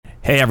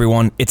Hey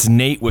everyone, it's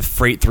Nate with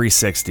Freight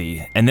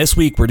 360, and this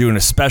week we're doing a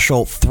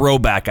special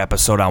throwback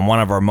episode on one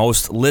of our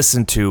most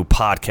listened to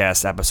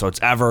podcast episodes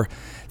ever.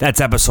 That's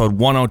episode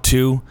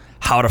 102,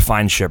 How to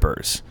Find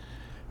Shippers.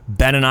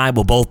 Ben and I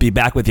will both be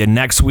back with you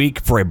next week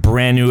for a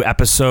brand new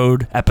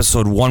episode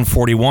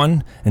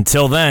 141.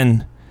 Until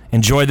then,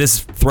 enjoy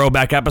this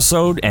throwback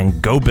episode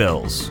and go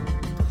Bills.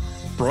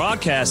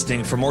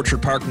 Broadcasting from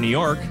Orchard Park, New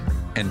York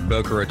and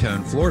Boca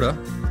Raton, Florida,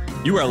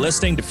 you are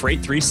listening to Freight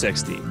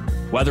 360.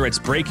 Whether it's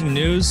breaking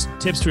news,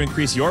 tips to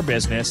increase your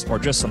business, or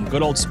just some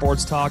good old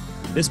sports talk,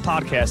 this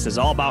podcast is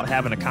all about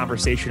having a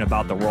conversation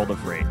about the world of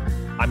freight.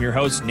 I'm your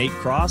host, Nate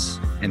Cross.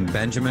 And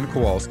Benjamin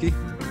Kowalski.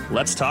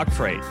 Let's talk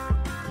freight.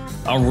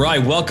 All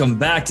right, welcome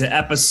back to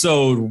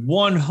episode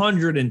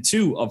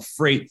 102 of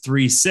Freight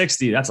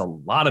 360. That's a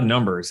lot of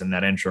numbers in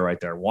that intro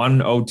right there.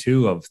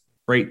 102 of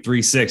Freight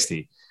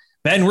 360.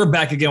 Ben, we're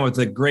back again with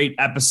a great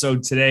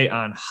episode today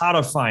on how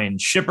to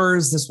find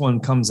shippers. This one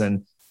comes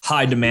in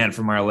high demand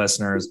from our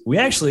listeners. We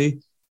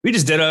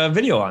just did a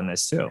video on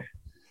this too.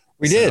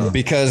 We did,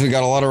 because we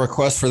got a lot of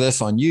requests for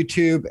this on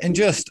YouTube, and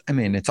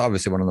it's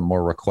obviously one of the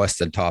more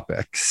requested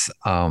topics.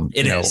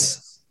 It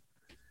is.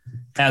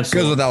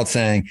 Absolutely. Goes without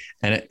saying.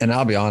 And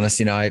I'll be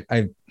honest,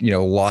 I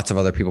lots of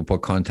other people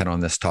put content on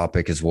this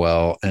topic as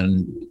well.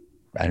 And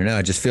I don't know,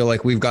 I just feel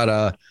like we've got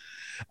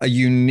a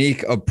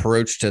unique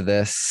approach to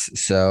this.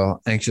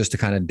 So anxious to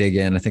kind of dig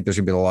in. I think there's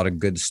gonna be a lot of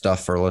good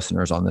stuff for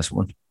listeners on this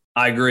one.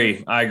 I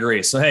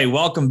agree. So, hey,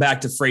 welcome back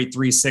to Freight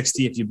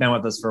 360. If you've been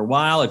with us for a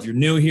while, if you're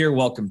new here,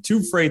 welcome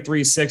to Freight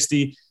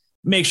 360.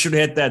 Make sure to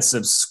hit that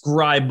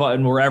subscribe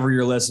button wherever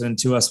you're listening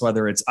to us,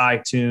 whether it's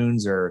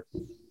iTunes or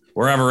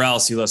wherever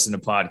else you listen to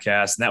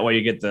podcasts. And that way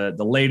you get the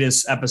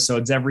latest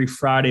episodes every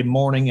Friday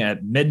morning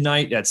at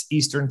midnight. That's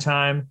Eastern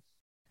time.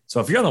 So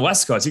if you're on the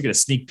West Coast, you get a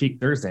sneak peek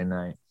Thursday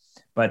night.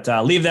 But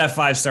leave that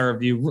 5-star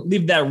review,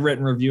 leave that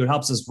written review. It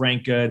helps us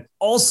rank good.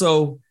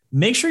 Also,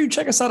 make sure you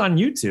check us out on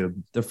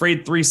YouTube, the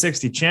Freight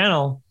 360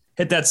 channel.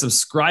 Hit that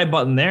subscribe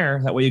button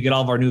there. That way you get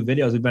all of our new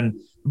videos. We've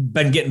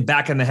been getting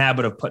back in the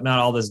habit of putting out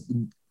all this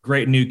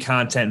great new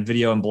content,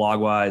 video and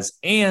blog wise.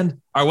 And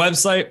our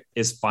website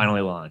is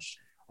finally launched.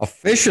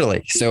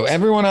 Officially. So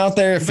everyone out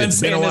there, if it's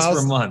been a while,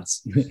 for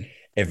months.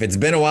 If it's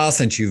been a while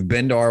since you've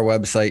been to our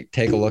website,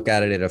 take a look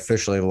at it. It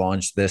officially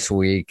launched this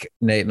week.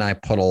 Nate and I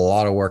put a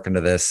lot of work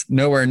into this.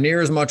 Nowhere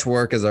near as much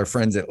work as our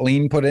friends at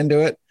Lean put into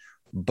it.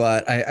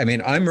 But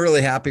I'm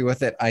really happy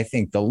with it. I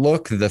think the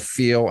look, the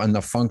feel, and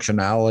the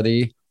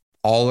functionality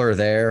all are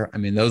there.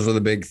 Those were the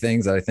big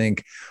things that I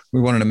think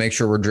we wanted to make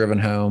sure we're driven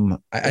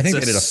home. I think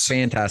they did a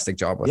fantastic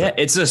job with it. Yeah,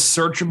 it's a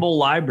searchable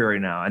library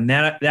now. And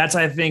that's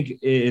I think,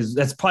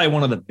 that's probably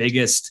one of the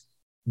biggest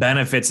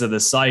benefits of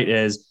the site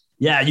is,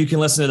 yeah, you can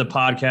listen to the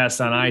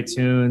podcast on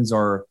iTunes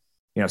or,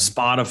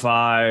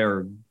 Spotify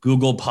or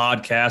Google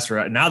Podcasts,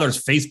 or now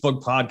there's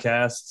Facebook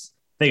podcasts.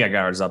 I think I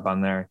got ours up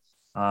on there.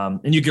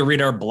 And you can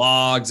read our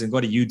blogs and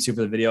go to YouTube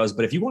for the videos.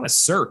 But if you want to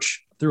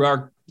search through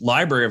our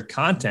library of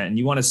content and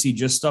you want to see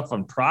just stuff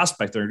on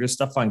prospect or just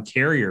stuff on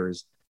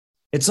carriers,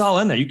 it's all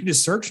in there. You can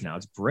just search now.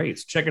 It's great.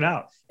 So check it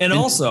out. And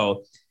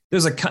also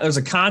there's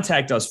a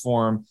contact us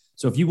form.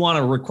 So if you want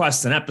to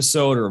request an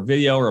episode or a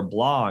video or a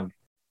blog,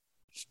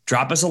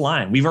 drop us a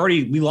line. We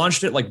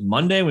launched it like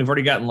Monday. And we've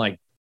already gotten like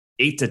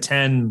 8 to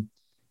 10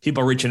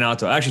 people reaching out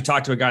to us. I actually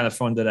talked to a guy on the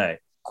phone today.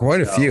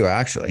 Quite a few,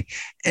 actually.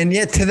 And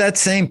yet to that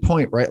same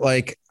point, right?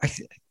 Like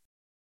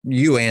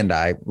you and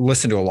I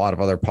listen to a lot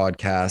of other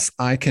podcasts.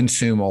 I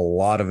consume a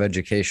lot of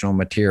educational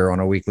material on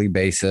a weekly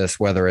basis,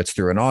 whether it's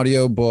through an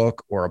audio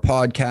book or a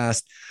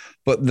podcast.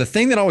 But the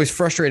thing that always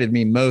frustrated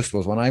me most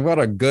was when I got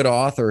a good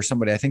author or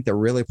somebody I think that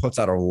really puts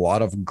out a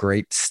lot of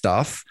great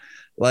stuff.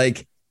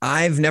 Like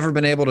I've never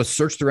been able to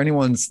search through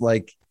anyone's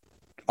like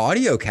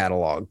audio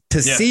catalog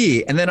to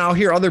see. And then I'll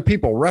hear other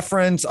people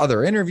reference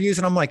other interviews.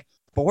 And I'm like,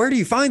 but where do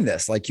you find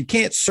this? Like you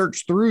can't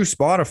search through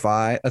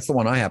Spotify. That's the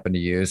one I happen to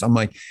use. I'm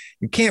like,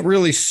 you can't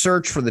really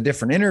search for the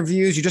different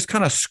interviews. You just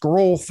kind of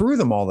scroll through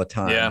them all the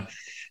time. Yeah.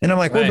 And I'm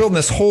like, we're building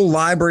this whole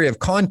library of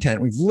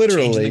content. We've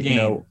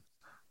literally,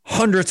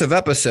 hundreds of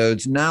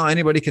episodes. Now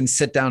anybody can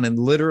sit down and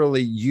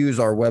literally use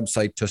our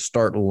website to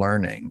start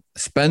learning.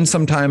 Spend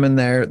some time in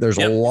there. There's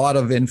a lot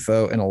of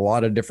info and a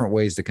lot of different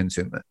ways to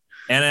consume it.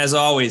 And as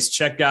always,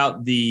 check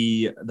out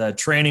the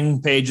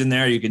training page in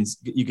there. You can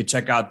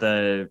check out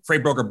the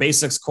Freight Broker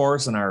Basics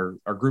course and our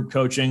group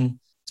coaching.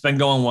 It's been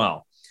going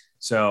well.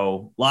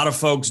 So a lot of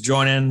folks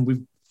join in.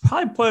 We've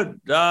probably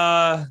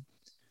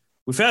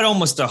we've had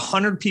almost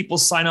 100 people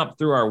sign up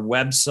through our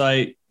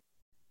website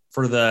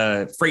for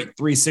the Freight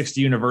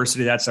 360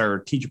 University. That's our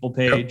teachable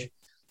page. Yep.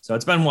 So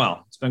it's been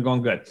well. It's been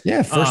going good.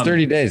 Yeah, first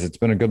 30 days. It's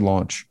been a good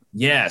launch.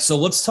 Yeah. So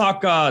let's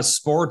talk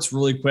sports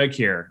really quick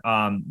here.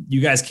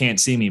 You guys can't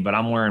see me, but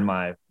I'm wearing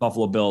my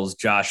Buffalo Bills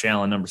Josh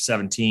Allen number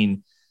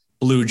 17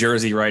 blue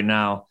jersey right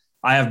now.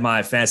 I have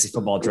my fantasy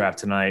football draft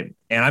tonight,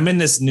 and I'm in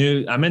this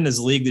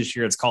league this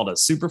year. It's called a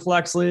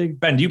Superflex League.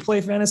 Ben, do you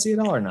play fantasy at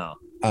all or no?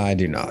 I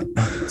do not.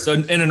 So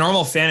in a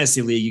normal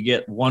fantasy league, you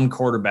get one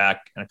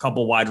quarterback and a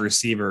couple wide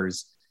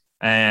receivers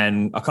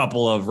and a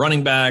couple of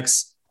running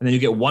backs, And then you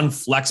get one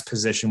flex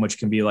position, which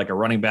can be like a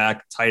running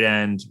back, tight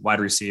end, wide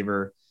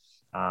receiver,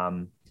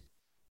 and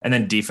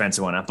then defense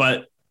and whatnot.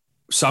 But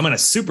so I'm in a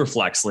super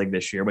flex league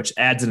this year, which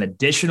adds an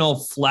additional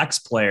flex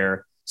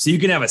player. So you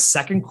can have a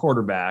second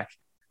quarterback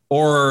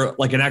or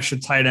like an extra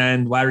tight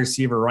end, wide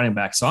receiver, running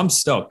back. So I'm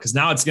stoked because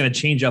now it's going to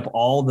change up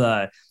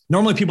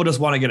normally people just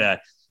want to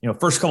get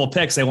first couple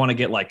picks, they want to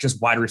get like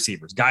just wide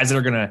receivers, guys that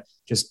are going to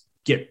just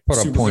get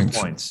super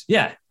points.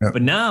 Yeah. Yep.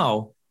 But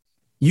now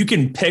you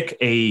can pick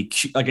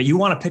you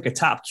want to pick a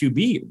top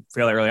QB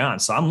fairly early on.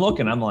 So I'm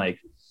like,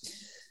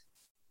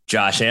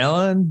 Josh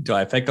Allen, do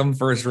I pick him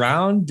first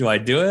round? Do I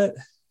do it?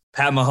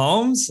 Pat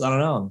Mahomes? I don't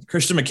know.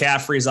 Christian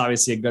McCaffrey is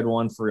obviously a good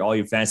one for all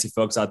you fantasy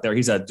folks out there.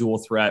 He's a dual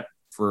threat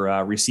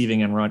for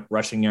receiving and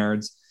rushing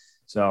yards.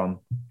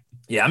 So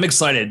yeah, I'm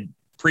excited.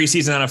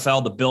 Preseason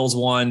NFL, the Bills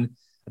won.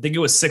 I think it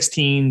was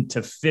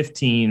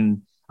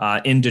 16-15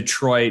 in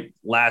Detroit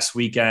last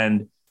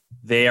weekend.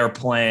 They are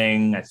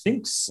playing, I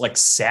think, like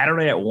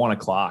Saturday at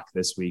 1:00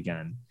 this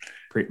weekend.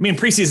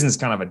 Preseason is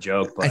kind of a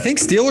joke. But I think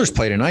Steelers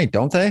play tonight,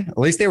 don't they? At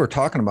least they were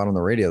talking about on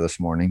the radio this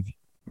morning.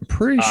 I'm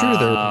pretty sure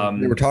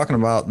they were talking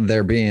about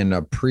there being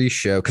a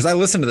pre-show because I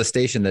listen to the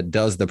station that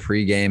does the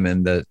pregame,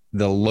 and the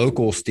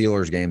local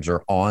Steelers games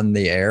are on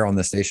the air on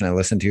the station I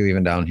listen to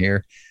even down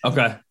here.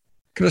 Okay.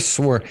 Could have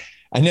swore.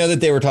 I know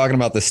that they were talking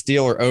about the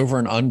Steeler over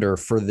and under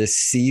for this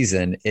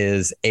season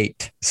is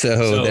 8.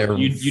 So they're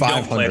you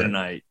don't play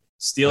tonight.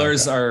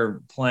 Steelers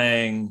are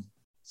playing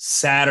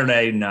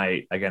Saturday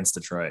night against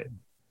Detroit.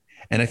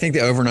 And I think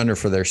the over and under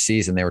for their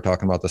season they were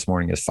talking about this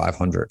morning is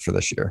 500 for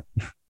this year.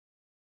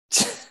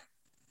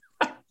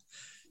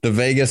 The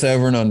Vegas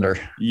over and under.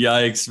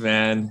 Yikes,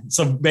 man.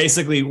 So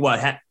basically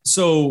what?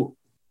 So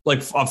like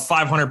a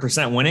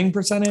 500% winning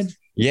percentage?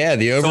 Yeah,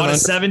 the over. So out of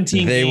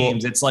 17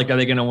 games, it's like, are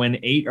they going to win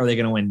 8 or are they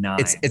going to win 9?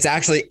 It's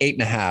actually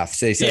 8.5.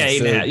 So they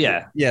said, 8.5.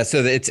 Yeah. Yeah. So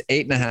it's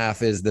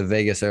 8.5 is the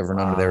Vegas over and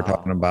under they were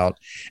talking about.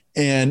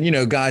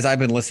 And, guys, I've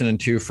been listening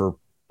to for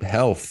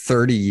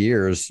 30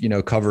 years,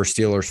 cover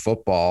Steelers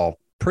football,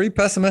 pretty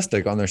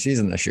pessimistic on their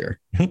season this year.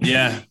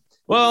 Yeah.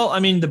 Well, I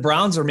mean, the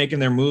Browns are making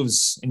their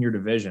moves in your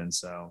division.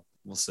 So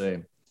we'll see.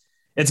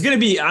 It's going to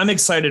be, I'm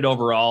excited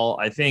overall.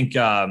 I think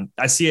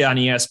I see it on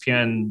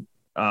ESPN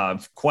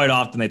quite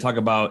often. They talk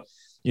about,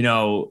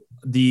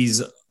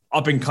 these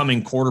up and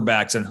coming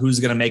quarterbacks and who's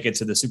going to make it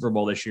to the Super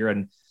Bowl this year.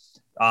 And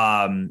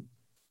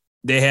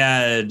they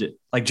had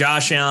like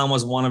Josh Allen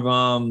was one of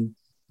them.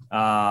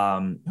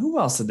 Who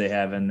else did they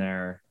have in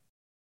there?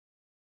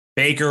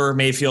 Baker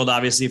Mayfield,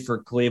 obviously for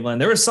Cleveland.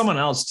 There was someone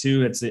else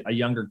too. It's a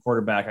younger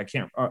quarterback.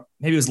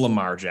 Maybe it was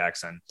Lamar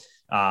Jackson.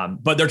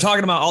 But they're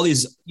talking about all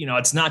these,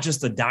 it's not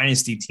just the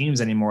dynasty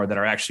teams anymore that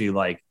are actually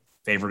like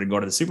favored to go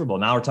to the Super Bowl.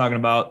 Now we're talking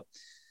about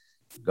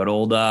good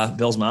old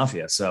Bills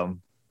Mafia. So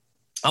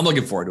I'm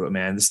looking forward to it,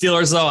 man. The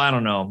Steelers, though, I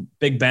don't know.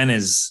 Big Ben I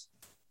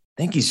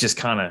think he's just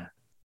kind of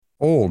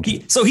old.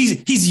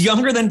 He's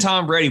younger than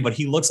Tom Brady, but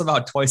he looks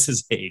about twice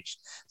his age.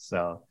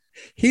 So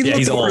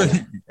he's old.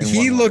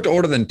 He looked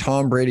older than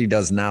Tom Brady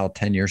does now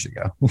 10 years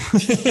ago.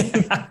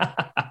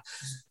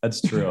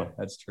 That's true.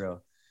 That's true.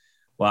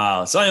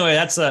 Wow. So anyway,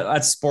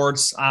 that's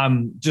sports.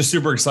 I'm just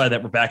super excited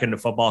that we're back into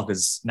football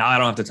because now I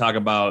don't have to talk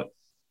about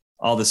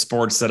all the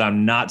sports that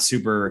I'm not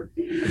super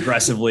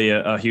aggressively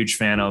a huge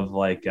fan of,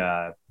 like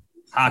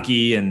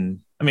hockey. And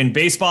I mean,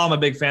 baseball, I'm a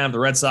big fan of. The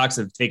Red Sox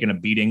have taken a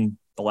beating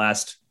the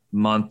last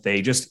month.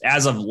 They just,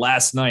 as of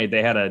last night,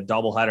 they had a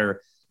doubleheader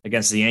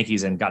against the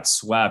Yankees and got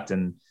swept,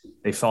 and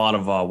they fell out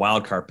of a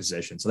wild card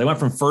position. So they went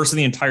from first in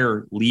the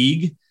entire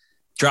league,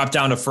 dropped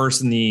down to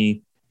first in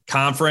the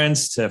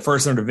conference, to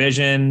first in their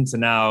division, to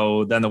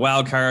now then the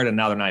wild card, and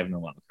now they're not even the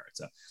wild card.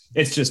 So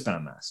it's just been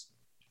a mess.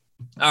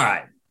 All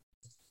right.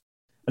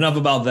 Enough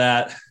about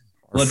that.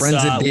 Our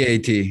friends at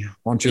DAT.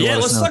 Why don't you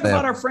let's talk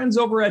about our friends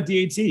over at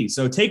DAT.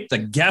 So take the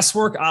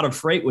guesswork out of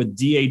freight with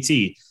DAT.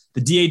 The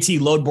DAT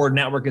Load Board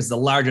Network is the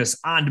largest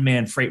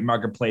on-demand freight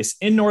marketplace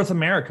in North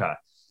America,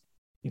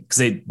 because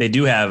they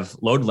do have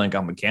LoadLink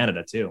on with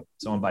Canada too.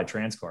 It's owned by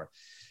Transcore.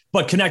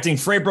 But connecting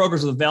freight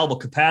brokers with available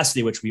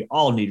capacity, which we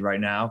all need right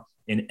now,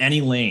 in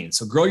any lane.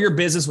 So grow your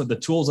business with the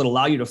tools that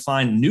allow you to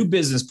find new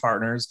business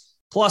partners.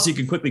 Plus, you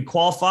can quickly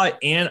qualify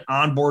and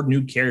onboard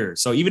new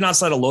carriers. So even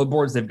outside of load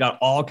boards, they've got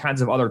all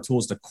kinds of other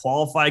tools to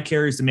qualify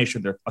carriers to make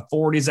sure their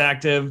authority is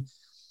active.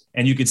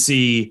 And you can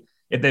see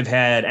if they've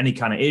had any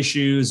kind of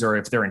issues or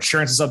if their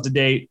insurance is up to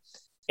date.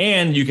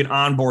 And you can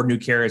onboard new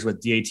carriers with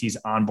DAT's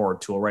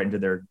onboard tool right into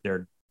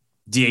their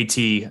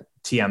DAT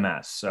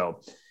TMS.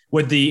 So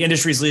with the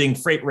industry's leading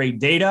freight rate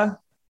data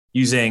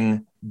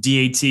using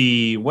DAT,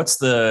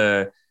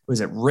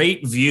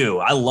 Rate View.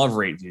 I love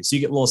Rate View. So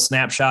you get a little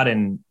snapshot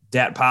in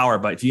DAT Power,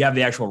 but if you have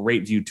the actual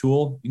Rate View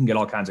tool, you can get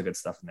all kinds of good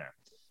stuff in there.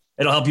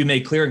 It'll help you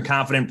make clear and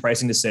confident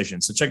pricing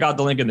decisions. So check out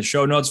the link in the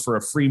show notes for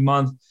a free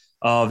month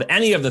of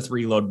any of the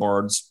 3 load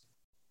boards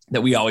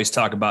that we always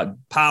talk about: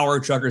 Power,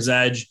 Trucker's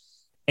Edge,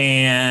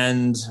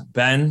 and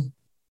Ben,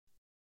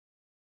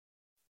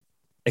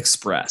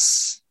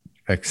 Express.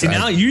 See,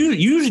 now you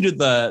usually do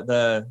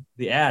the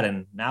ad,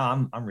 and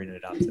now I'm reading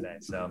it out today.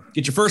 So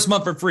get your first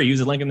month for free. Use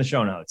the link in the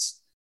show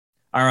notes.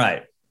 All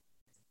right.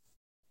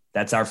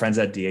 That's our friends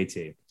at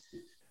DAT.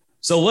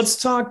 So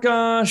let's talk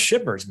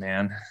shippers,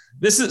 man.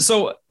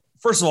 So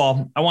first of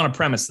all, I want to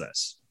premise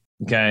this.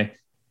 Okay.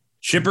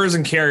 Shippers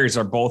and carriers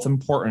are both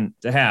important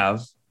to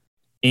have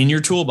in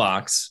your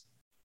toolbox,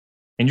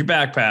 in your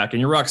backpack, in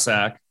your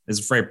rucksack as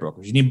a freight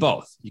broker. You need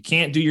both. You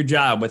can't do your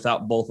job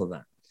without both of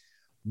them.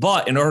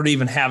 But in order to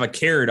even have a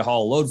carrier to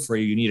haul a load for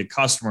you, you need a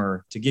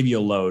customer to give you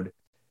a load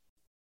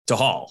to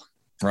haul,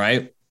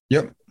 right?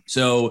 Yep.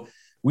 So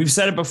we've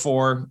said it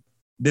before.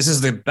 This is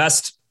the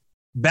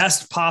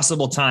best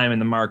possible time in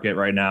the market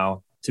right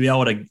now to be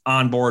able to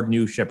onboard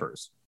new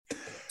shippers.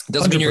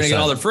 Doesn't mean you're going to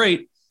get all the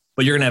freight,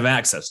 but you're going to have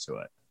access to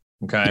it.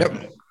 Okay.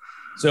 Yep.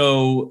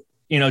 So,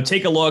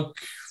 take a look,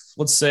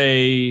 let's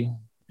say,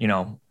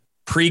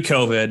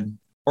 pre-COVID,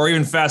 or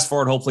even fast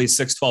forward, hopefully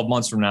 6-12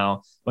 months from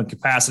now, when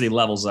capacity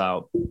levels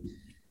out.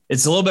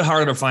 It's a little bit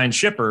harder to find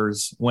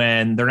shippers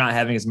when they're not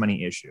having as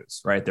many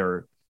issues, right?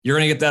 You're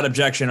going to get that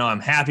objection,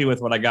 I'm happy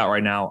with what I got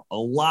right now, a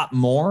lot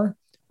more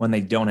when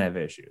they don't have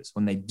issues.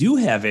 When they do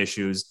have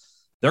issues,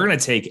 they're going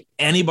to take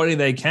anybody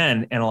they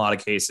can, in a lot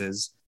of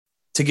cases,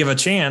 to give a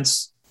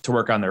chance to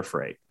work on their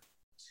freight.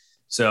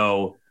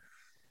 So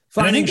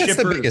I think that's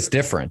the biggest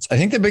difference. I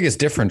think the biggest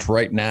difference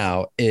right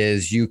now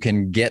is you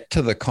can get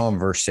to the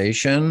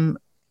conversation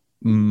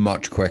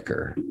much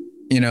quicker.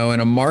 In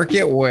a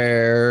market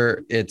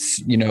where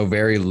it's,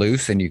 very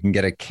loose and you can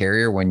get a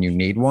carrier when you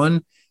need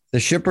one,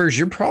 the shippers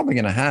you're probably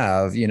going to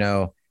have,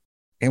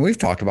 and we've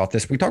talked about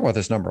this. We talk about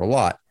this number a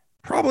lot,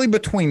 probably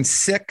between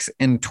 6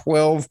 and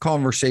 12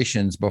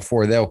 conversations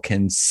before they'll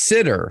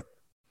consider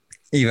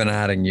even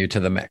adding you to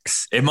the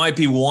mix. It might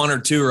be 1 or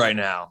 2 right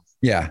now.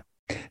 Yeah.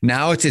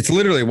 Now it's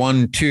literally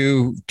 1,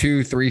 2,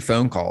 3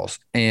 phone calls,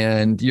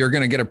 and you're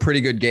going to get a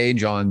pretty good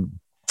gauge on.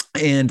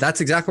 And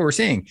that's exactly what we're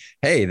seeing.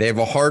 Hey, they have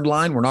a hard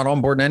line. We're not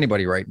onboarding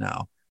anybody right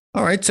now.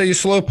 All right. So you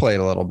slow play it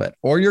a little bit,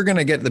 or you're going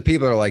to get the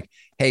people that are like,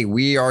 hey,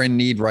 we are in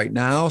need right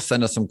now.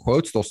 Send us some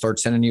quotes. They'll start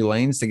sending you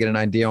lanes to get an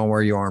idea on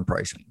where you are in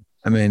pricing.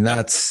 I mean,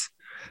 that's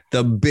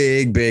the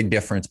big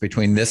difference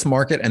between this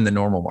market and the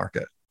normal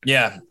market.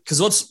 Yeah,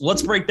 because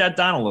let's break that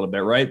down a little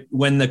bit, right?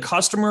 When the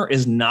customer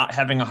is not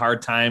having a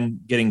hard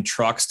time getting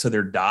trucks to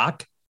their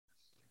dock,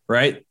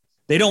 right?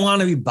 They don't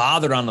want to be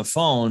bothered on the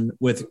phone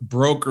with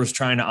brokers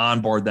trying to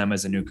onboard them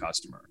as a new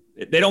customer.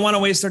 They don't want to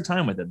waste their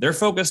time with it. They're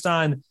focused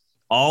on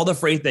all the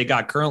freight they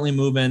got currently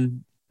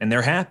moving, and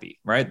they're happy,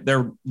 right?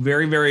 They're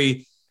very,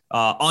 very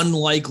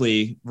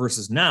unlikely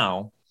versus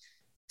now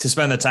to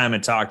spend the time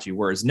and talk to you.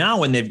 Whereas now,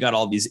 when they've got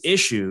all these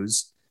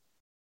issues,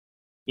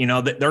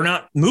 they're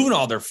not moving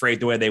all their freight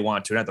the way they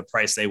want to, not the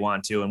price they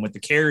want to, and with the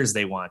carriers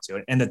they want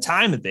to, and the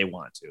time that they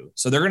want to.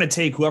 So they're going to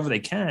take whoever they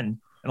can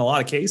in a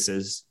lot of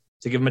cases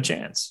to give them a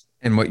chance.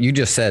 And what you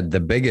just said, the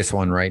biggest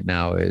one right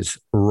now is,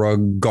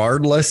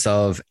 regardless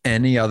of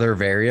any other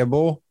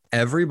variable,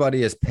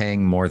 everybody is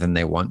paying more than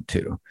they want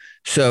to.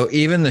 So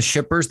even the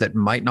shippers that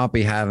might not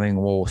be having,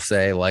 we'll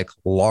say, like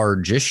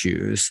large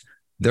issues,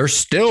 they're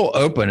still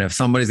open if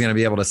somebody's going to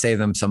be able to save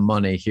them some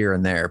money here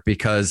and there,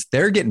 because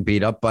they're getting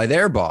beat up by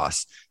their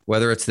boss,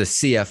 whether it's the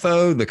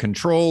CFO, the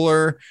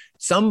controller,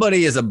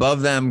 somebody is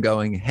above them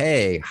going,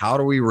 hey, how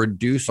do we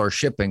reduce our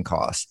shipping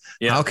costs?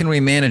 Yeah. How can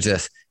we manage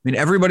this? I mean,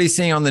 everybody's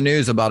seeing on the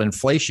news about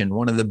inflation.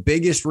 One of the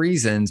biggest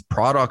reasons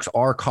products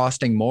are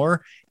costing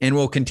more and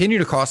will continue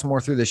to cost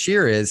more through this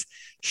year is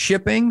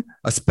shipping,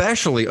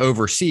 especially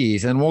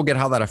overseas. And we'll get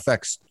how that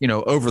affects,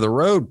 over the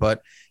road.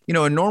 But,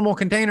 a normal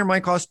container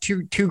might cost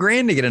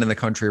 $2,000 to get into the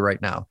country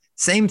right now.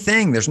 Same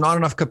thing. There's not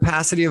enough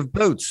capacity of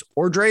boats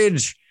or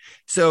drayage.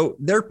 So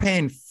they're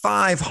paying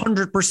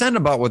 500%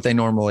 about what they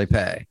normally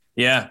pay.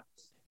 Yeah.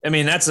 I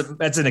mean, that's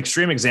an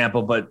extreme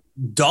example, but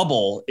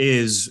double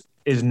is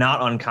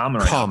not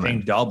uncommon right now.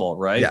 Paying double,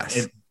 right?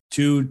 Yes.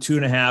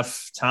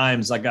 2.5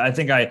 times. Like, I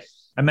think I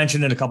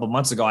mentioned it a couple of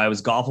months ago. I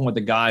was golfing with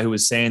a guy who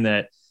was saying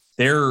that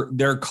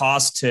their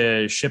cost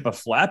to ship a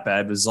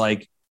flatbed was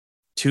like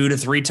 2 to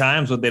 3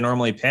 times what they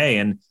normally pay.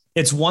 And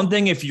it's one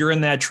thing if you're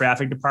in that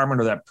traffic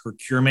department or that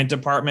procurement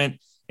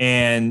department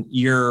and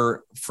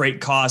your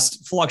freight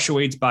cost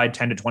fluctuates by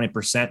 10 to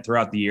 20%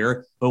 throughout the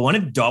year. But when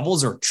it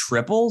doubles or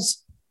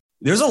triples,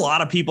 there's a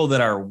lot of people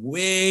that are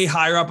way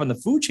higher up in the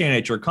food chain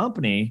at your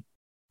company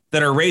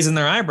that are raising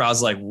their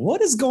eyebrows like, what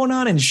is going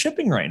on in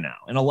shipping right now?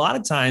 And a lot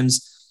of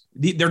times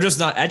they're just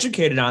not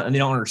educated on and they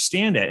don't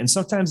understand it. And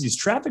sometimes these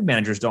traffic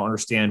managers don't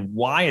understand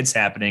why it's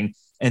happening.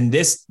 And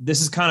this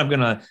is kind of going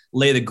to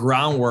lay the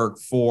groundwork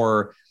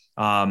for,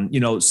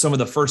 some of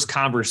the first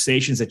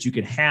conversations that you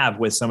can have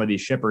with some of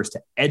these shippers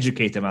to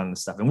educate them on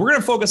this stuff. And we're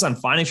going to focus on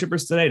finding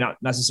shippers today, not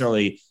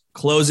necessarily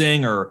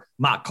closing or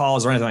mock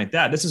calls or anything like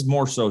that. This is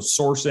more so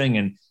sourcing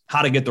and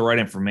how to get the right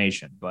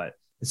information. But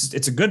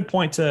it's a good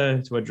point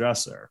to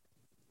address there.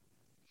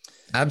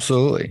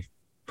 Absolutely.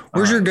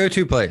 Where's your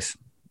go-to place?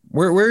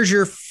 Where's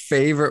your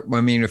favorite?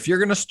 I mean, if you're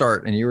going to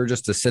start and you were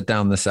just to sit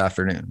down this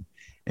afternoon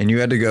and you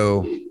had to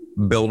go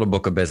build a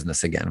book of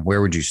business again,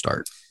 where would you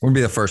start? What would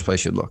be the first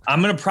place you'd look?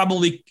 I'm going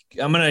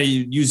to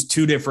use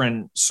two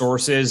different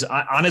sources.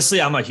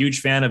 Honestly, I'm a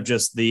huge fan of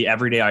just the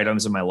everyday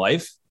items in my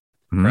life.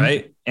 Mm-hmm.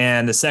 Right.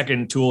 And the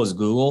second tool is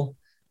Google,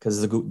 because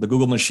the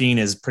Google machine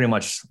is pretty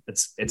much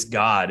it's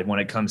God when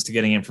it comes to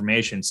getting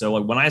information. So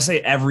like when I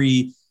say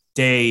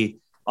everyday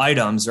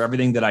items or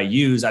everything that I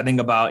use, I think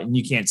about, and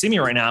you can't see me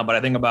right now, but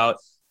I think about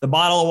the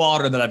bottle of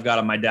water that I've got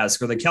on my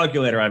desk, or the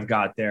calculator I've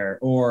got there,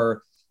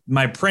 or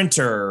my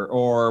printer,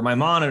 or my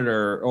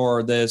monitor,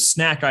 or the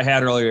snack I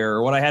had earlier,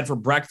 or what I had for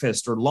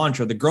breakfast or lunch,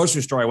 or the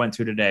grocery store I went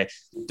to today.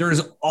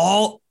 There's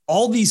all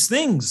these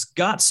things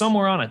got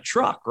somewhere on a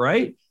truck,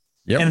 right?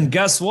 Yep. And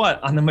guess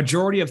what? On the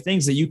majority of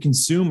things that you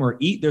consume or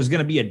eat, there's going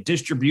to be a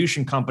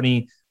distribution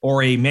company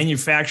or a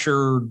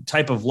manufacturer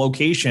type of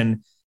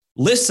location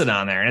listed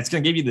on there. And it's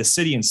going to give you the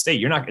city and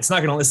state. It's not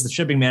going to list the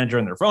shipping manager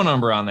and their phone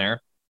number on there,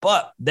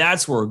 but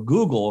that's where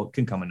Google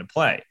can come into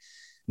play.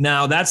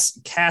 Now that's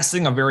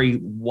casting a very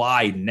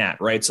wide net,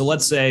 right? So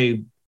let's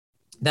say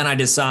then I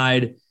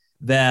decide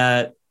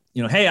that,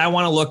 hey, I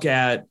want to look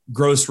at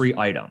grocery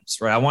items,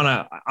 right? I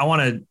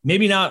want to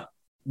maybe not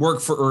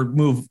work for or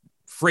move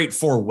freight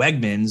for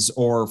Wegmans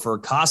or for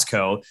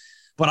Costco,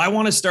 but I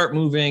want to start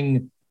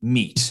moving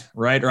meat,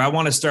 right? Or I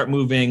want to start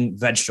moving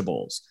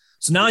vegetables.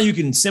 So now you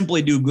can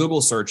simply do Google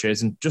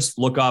searches and just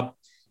look up,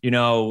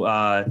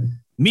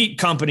 meat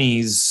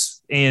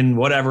companies in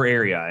whatever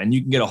area. And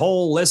you can get a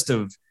whole list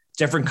of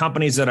different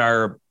companies that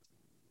are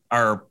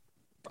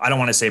I don't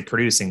want to say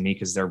producing meat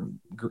because they're,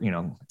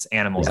 it's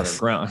animals that are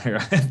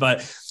grown,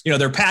 but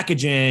they're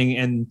packaging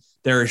and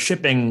they're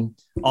shipping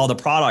all the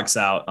products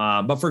out.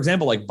 But for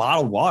example, like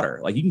bottled water,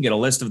 like you can get a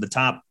list of the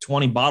top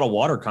 20 bottled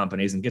water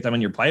companies and get them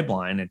in your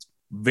pipeline. It's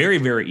very,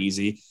 very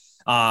easy.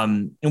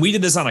 And we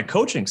did this on a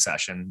coaching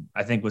session,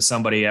 I think with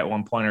somebody at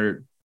one point,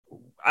 or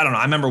I don't know.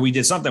 I remember we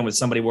did something with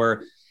somebody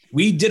where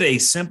we did a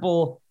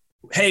simple,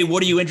 hey,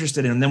 what are you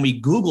interested in? And then we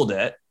Googled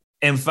it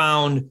and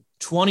found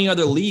 20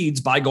 other leads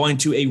by going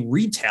to a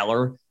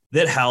retailer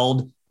that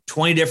held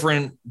 20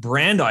 different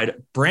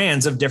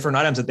brands of different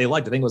items that they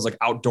liked. I think it was like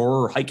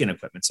outdoor or hiking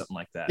equipment, something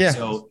like that. Yeah.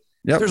 So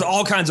there's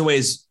all kinds of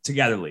ways to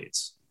gather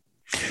leads.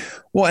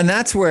 Well, and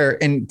that's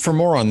where, and for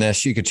more on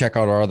this, you could check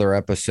out our other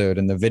episode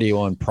and the video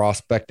on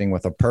prospecting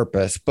with a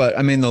purpose. But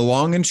I mean, the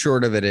long and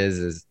short of it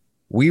is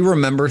we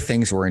remember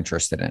things we're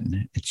interested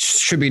in. It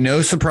should be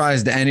no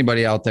surprise to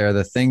anybody out there.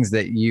 The things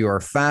that you are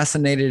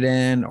fascinated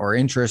in or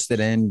interested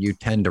in, you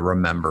tend to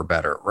remember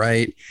better,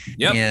 right?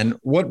 Yep. And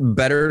what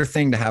better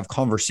thing to have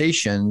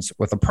conversations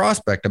with a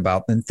prospect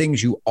about than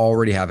things you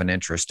already have an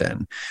interest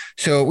in?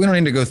 So we don't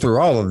need to go through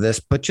all of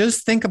this, but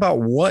just think about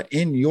what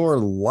in your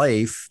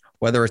life,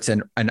 whether it's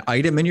an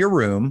item in your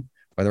room,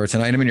 whether it's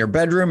an item in your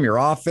bedroom, your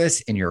office,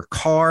 in your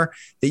car,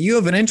 that you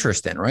have an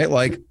interest in, right?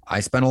 Like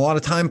I spent a lot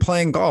of time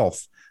playing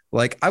golf.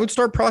 Like I would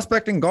start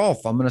prospecting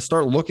golf. I'm going to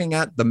start looking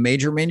at the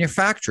major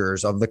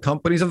manufacturers of the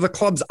companies of the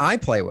clubs I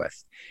play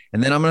with.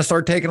 And then I'm going to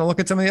start taking a look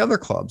at some of the other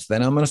clubs.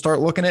 Then I'm going to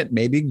start looking at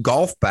maybe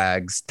golf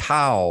bags,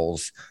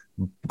 towels,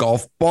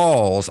 golf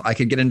balls. I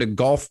could get into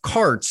golf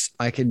carts.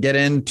 I could get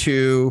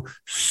into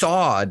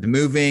sod,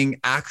 moving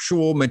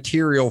actual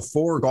material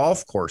for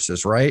golf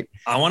courses, right?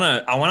 I want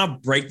to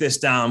break this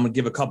down. I'm going to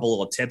give a couple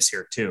little tips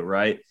here too,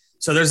 right?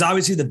 So there's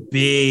obviously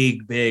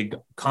the big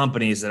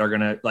companies that are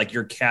going to, like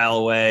your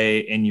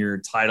Callaway and your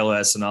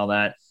Titleist and all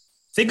that.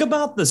 Think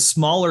about the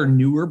smaller,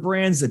 newer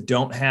brands that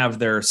don't have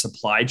their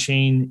supply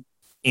chain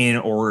in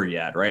order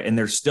yet, right? And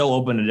they're still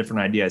open to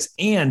different ideas.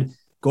 And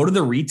go to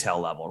the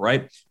retail level,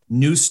 right?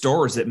 New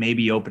stores that may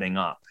be opening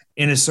up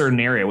in a certain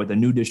area with a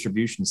new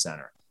distribution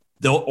center,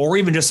 or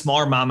even just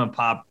smaller mom and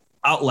pop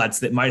outlets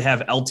that might have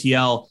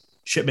LTL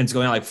shipments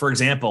going on. Like, for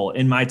example,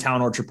 in my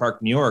town, Orchard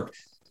Park, New York,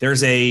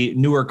 there's a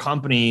newer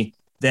company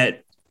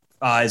that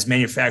is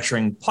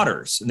manufacturing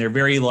putters, and they're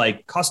very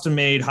like custom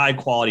made, high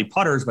quality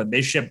putters, but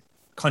they ship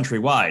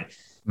countrywide.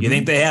 You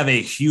think they have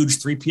a huge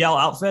 3PL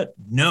outfit?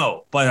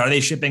 No. But are they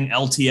shipping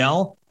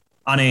LTL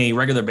on a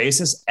regular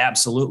basis?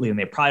 Absolutely. And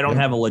they probably don't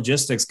have a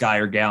logistics guy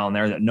or gal in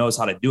there that knows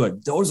how to do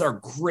it. Those are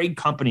great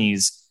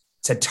companies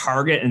to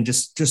target, and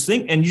just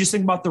think, and you just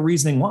think about the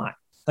reasoning why.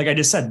 Like I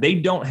just said, they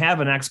don't have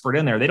an expert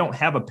in there. They don't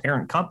have a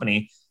parent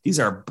company. These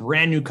are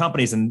brand new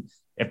companies. And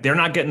if they're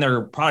not getting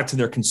their product to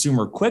their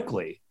consumer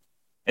quickly,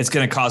 it's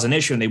going to cause an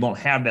issue, and they won't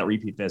have that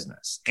repeat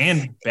business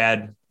and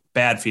bad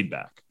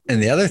feedback.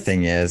 And the other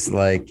thing is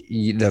like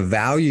the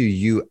value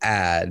you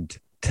add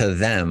to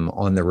them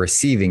on the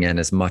receiving end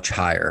is much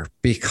higher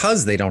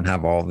because they don't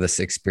have all of this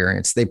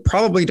experience. They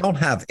probably don't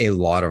have a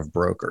lot of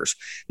brokers.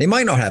 They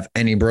might not have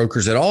any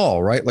brokers at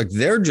all, right? Like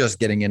they're just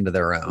getting into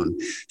their own.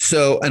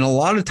 So, and a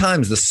lot of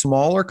times the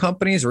smaller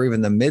companies or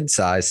even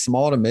the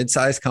small to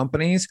mid-size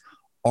companies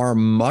are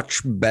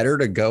much better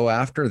to go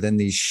after than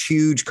these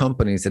huge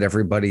companies that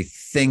everybody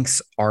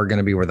thinks are going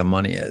to be where the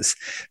money is,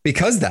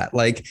 because that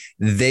like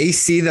they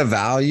see the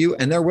value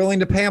and they're willing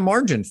to pay a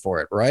margin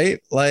for it, right?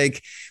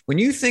 Like when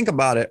you think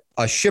about it,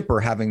 a shipper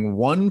having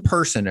one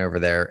person over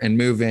there and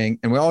moving,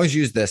 and we always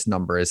use this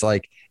number, is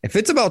like, if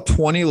it's about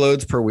 20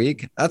 loads per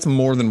week, that's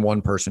more than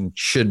one person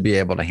should be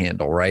able to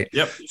handle, right?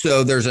 Yep.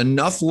 So there's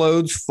enough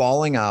loads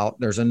falling out,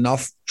 there's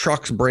enough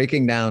trucks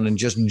breaking down, and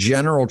just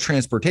general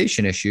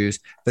transportation issues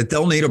that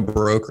they'll need a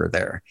broker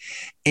there.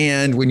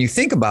 And when you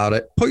think about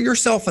it, put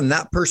yourself in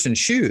that person's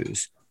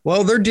shoes.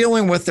 Well, they're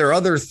dealing with their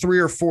other 3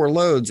 or 4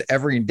 loads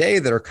every day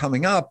that are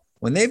coming up.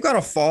 When they've got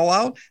a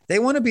fallout, they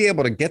want to be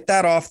able to get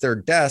that off their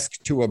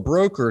desk to a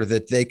broker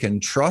that they can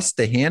trust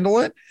to handle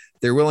it.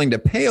 They're willing to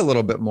pay a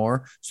little bit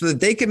more so that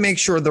they can make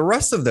sure the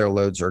rest of their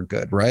loads are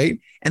good, right?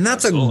 And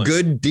that's Absolutely. A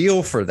good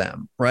deal for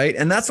them, right?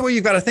 And that's the way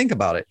you've got to think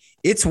about it.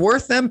 It's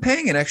worth them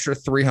paying an extra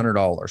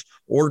 $300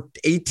 or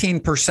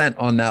 18%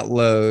 on that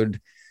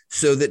load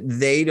so that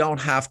they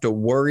don't have to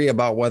worry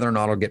about whether or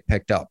not it'll get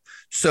picked up.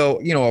 So,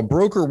 a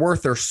broker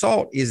worth their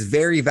salt is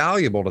very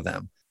valuable to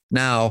them.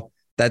 Now,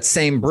 that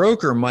same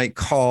broker might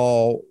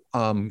call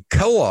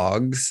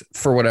Kellogg's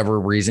for whatever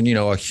reason,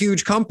 a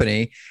huge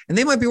company, and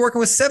they might be working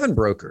with 7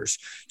 brokers.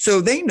 So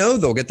they know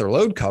they'll get their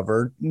load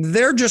covered.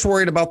 They're just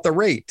worried about the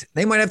rate.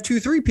 They might have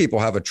 2-3 people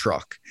have a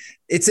truck.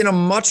 It's in a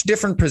much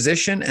different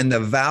position, and the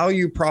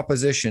value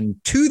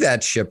proposition to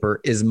that shipper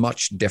is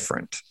much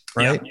different,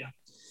 right? Yeah.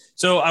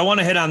 So I want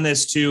to hit on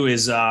this too,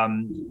 is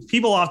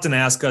people often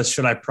ask us,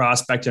 should I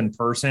prospect in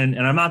person?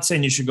 And I'm not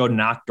saying you should go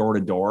knock door to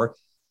door,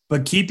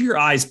 but keep your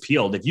eyes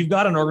peeled. If you've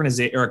got an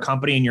organization or a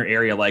company in your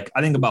area, like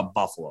I think about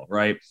Buffalo,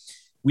 right?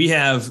 We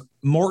have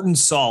Morton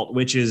Salt,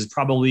 which is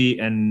probably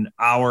an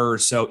hour or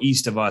so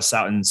east of us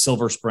out in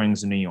Silver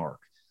Springs, New York.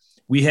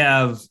 We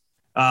have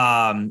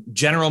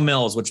General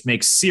Mills, which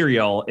makes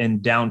cereal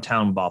in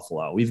downtown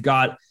Buffalo. We've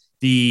got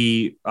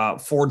the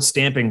Ford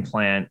stamping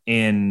plant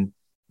in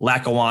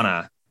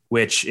Lackawanna,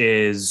 which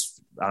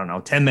is,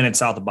 10 minutes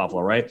south of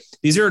Buffalo, right?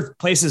 These are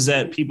places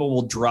that people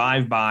will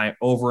drive by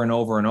over and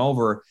over and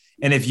over.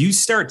 And if you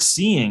start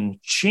seeing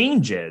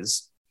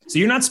changes, so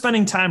you're not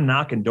spending time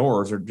knocking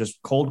doors or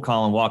just cold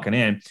calling, walking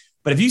in,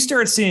 but if you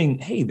start seeing,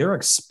 hey, they're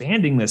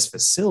expanding this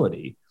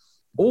facility,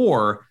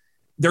 or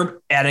they're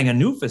adding a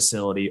new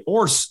facility,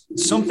 or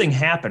something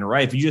happened,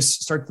 right? If you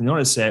just start to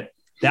notice it,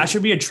 that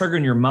should be a trigger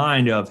in your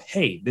mind of,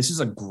 hey, this is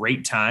a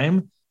great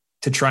time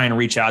to try and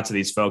reach out to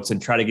these folks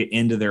and try to get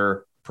into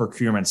their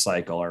procurement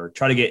cycle, or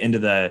try to get into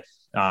the,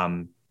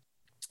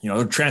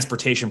 the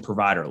transportation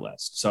provider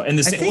list. So, and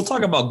we'll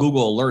talk about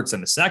Google Alerts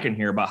in a second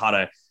here about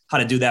how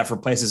to do that for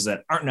places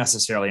that aren't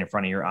necessarily in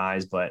front of your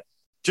eyes, but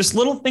just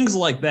little things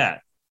like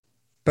that.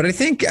 But I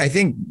think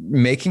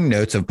making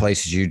notes of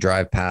places you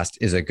drive past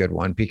is a good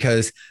one,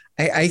 because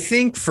I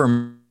think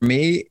for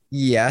me,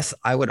 yes,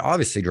 I would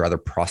obviously rather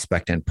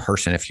prospect in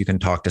person if you can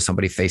talk to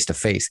somebody face to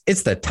face.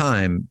 It's the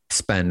time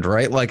spend,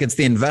 right? Like it's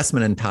the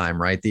investment in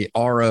time, right? The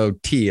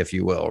ROT, if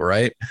you will,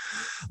 right?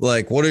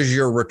 Like what is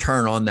your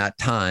return on that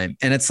time?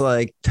 And it's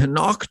like to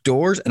knock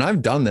doors. And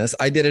I've done this.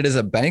 I did it as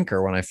a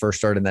banker when I first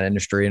started in that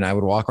industry, and I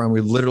would walk around,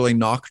 we literally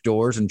knock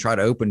doors and try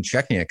to open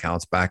checking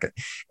accounts back.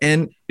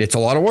 And it's a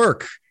lot of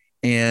work.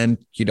 And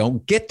you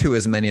don't get to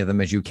as many of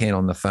them as you can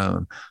on the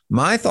phone.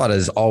 My thought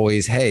is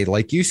always, hey,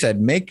 like you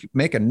said, make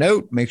a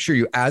note, make sure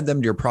you add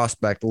them to your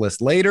prospect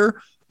list later,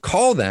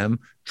 call them,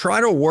 try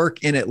to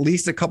work in at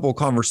least a couple of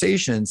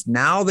conversations.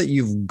 Now that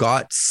you've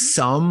got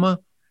some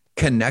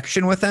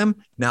connection with them,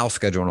 now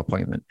schedule an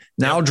appointment.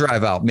 Now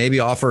drive out, maybe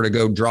offer to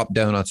go drop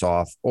donuts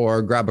off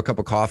or grab a cup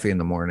of coffee in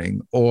the morning,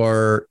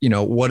 or,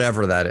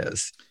 whatever that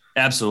is.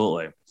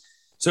 Absolutely.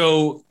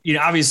 So,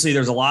 obviously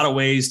there's a lot of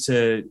ways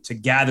to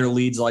gather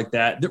leads like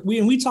that.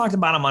 We talked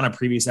about them on a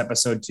previous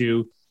episode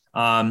too.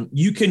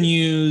 You can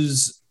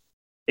use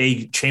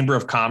a Chamber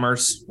of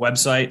Commerce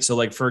website. So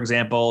like, for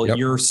example,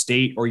 your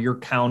state or your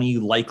county,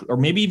 or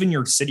maybe even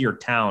your city or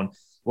town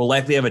will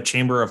likely have a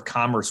Chamber of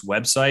Commerce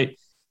website.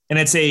 And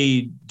it's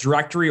a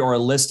directory or a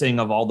listing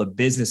of all the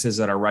businesses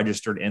that are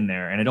registered in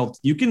there. And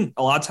you can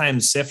a lot of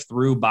times sift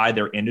through by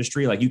their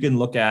industry. Like you can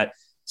look at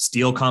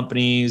steel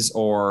companies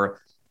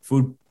or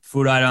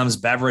food items,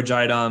 beverage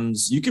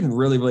items. You can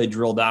really, really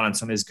drill down on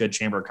some of these good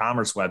Chamber of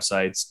Commerce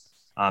websites,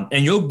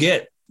 and you'll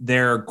get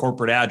their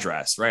corporate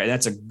address, right?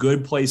 That's a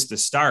good place to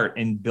start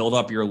and build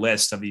up your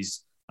list of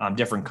these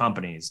different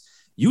companies.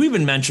 You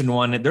even mentioned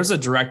one. There's a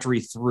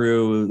directory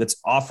that's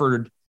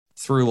offered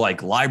through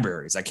like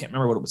libraries. I can't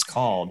remember what it was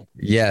called.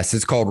 Yes,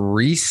 it's called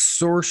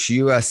Resource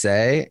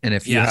USA. And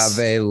if you have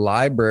a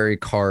library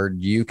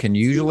card, you can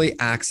usually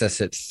access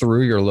it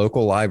through your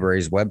local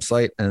library's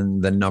website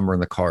and the number in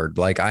the card.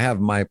 Like I have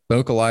my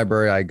local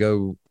library, I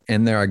go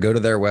in there, I go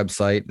to their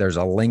website. There's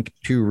a link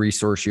to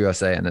Resource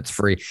USA and it's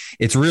free.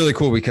 It's really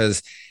cool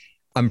because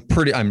I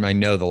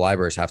know the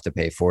libraries have to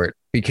pay for it,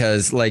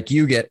 because like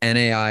you get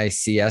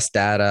NAICS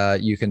data,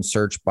 you can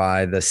search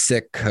by the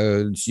SIC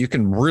codes, you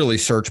can really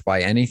search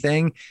by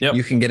anything. Yep.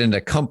 You can get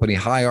into company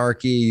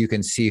hierarchy, you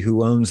can see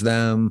who owns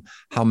them,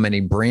 how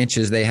many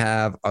branches they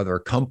have, other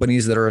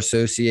companies that are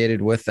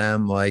associated with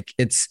them. Like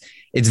it's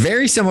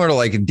very similar to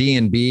like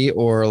D&B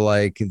or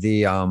like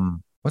the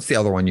what's the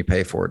other one you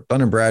pay for?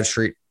 Dun &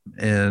 Bradstreet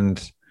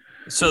and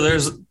So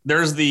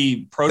there's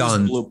the produce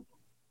blue.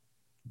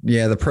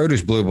 Yeah, the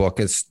produce blue book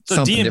is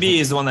so D&B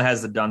is the one that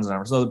has the DUNS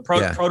number. So the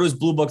produce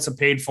blue book's a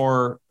paid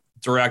for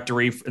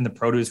directory in the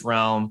produce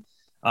realm.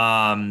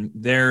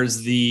 There's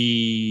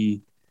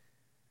the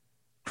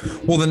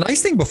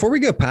nice thing before we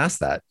go past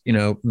that,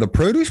 the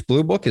produce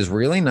blue book is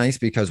really nice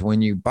because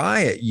when you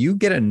buy it, you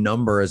get a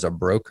number as a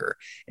broker.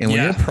 And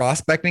when you're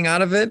prospecting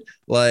out of it,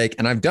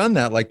 and I've done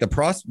that, like the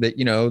prospect,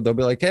 they'll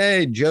be like,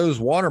 hey, Joe's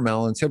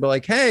watermelons. He'll be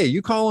like, hey,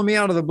 you calling me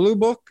out of the blue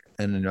book?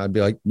 And I'd be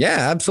like,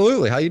 yeah,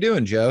 absolutely. How you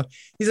doing, Joe?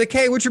 He's like,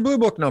 hey, what's your blue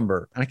book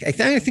number? And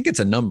I think it's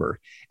a number.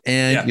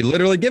 And you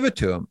literally give it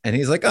to him. And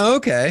he's like, oh,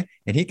 okay.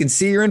 And he can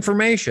see your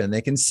information.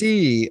 They can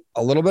see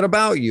a little bit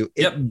about you.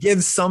 It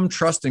gives some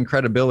trust and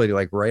credibility,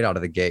 right out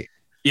of the gate.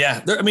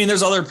 Yeah.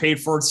 There's other paid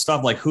for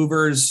stuff like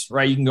Hoover's,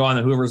 right? You can go on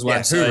the Hoover's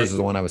website. Hoover's is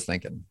the one I was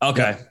thinking.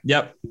 Okay.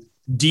 Yep.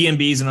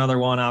 D&B is another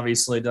one,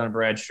 obviously, Dun &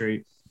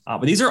 Bradstreet.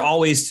 But these are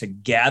always to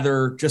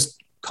gather just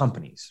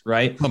companies,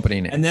 right? Company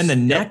names. And then the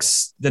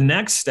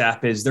next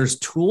step is there's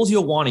tools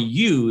you'll want to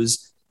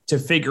use to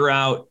figure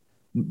out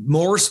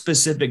more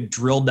specific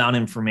drill down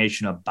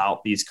information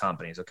about these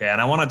companies. Okay.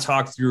 And I want to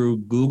talk through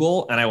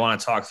Google and I want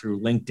to talk through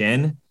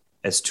LinkedIn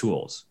as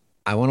tools.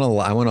 I want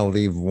to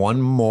leave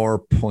one more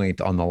point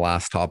on the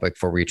last topic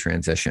before we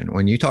transition.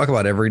 When you talk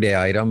about everyday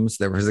items,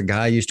 there was a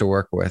guy I used to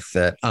work with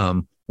that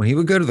when he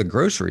would go to the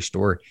grocery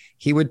store,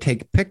 he would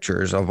take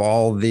pictures of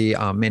all the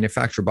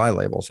manufacturer buy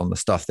labels on the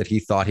stuff that he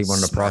thought he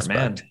wanted to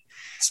prospect.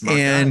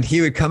 And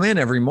he would come in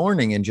every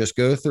morning and just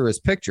go through his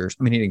pictures.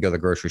 I mean, he didn't go to the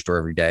grocery store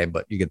every day,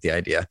 but you get the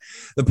idea.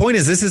 The point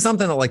is, this is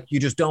something that you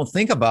just don't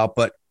think about,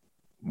 but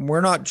we're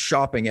not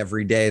shopping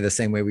every day the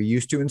same way we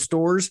used to in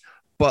stores.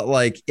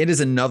 But it is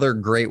another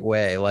great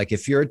way.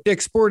 If you're at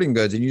Dick's Sporting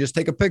Goods and you just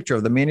take a picture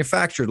of the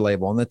manufactured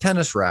label on the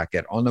tennis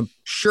racket, on the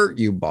shirt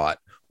you bought,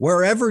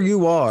 wherever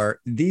you are,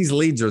 these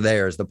leads are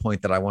there is the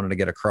point that I wanted to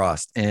get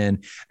across.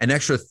 And an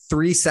extra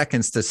 3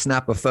 seconds to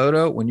snap a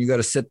photo. When you go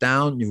to sit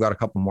down, you've got a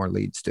couple more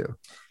leads too.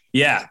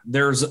 Yeah,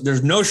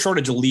 there's no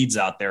shortage of leads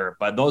out there,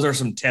 but those are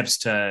some tips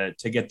to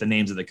get the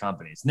names of the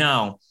companies.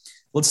 Now,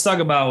 let's talk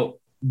about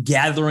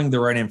gathering the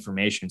right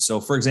information.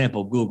 So for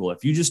example, Google,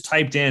 if you just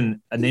typed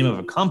in a name of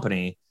a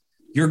company,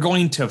 you're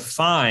going to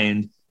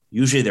find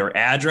usually their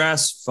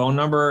address, phone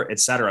number, et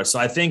cetera. So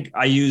I think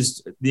I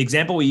used the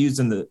example we used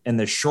in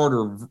the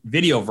shorter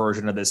video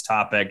version of this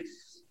topic.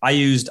 I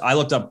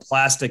looked up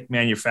plastic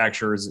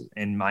manufacturers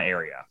in my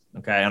area.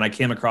 Okay. And I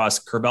came across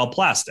Kerbel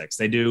Plastics.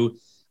 They do,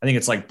 I think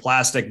it's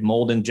plastic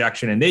mold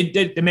injection, and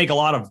they make a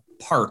lot of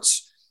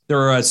parts.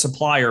 They're a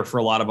supplier for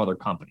a lot of other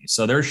companies.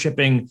 So they're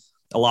shipping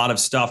a lot of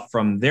stuff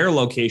from their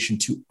location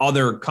to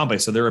other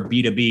companies. So they're a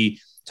B2B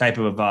type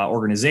of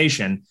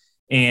organization.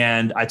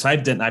 And I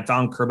typed it and I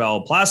found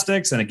Kerbel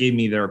Plastics, and it gave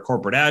me their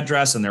corporate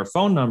address and their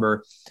phone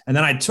number. And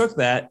then I took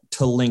that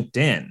to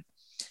LinkedIn,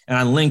 and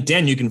on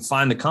LinkedIn, you can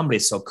find the company.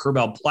 So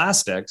Kerbel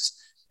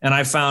Plastics. And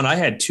I found I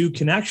had 2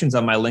 connections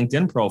on my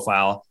LinkedIn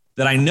profile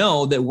that I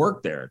know that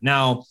worked there.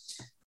 Now,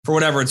 for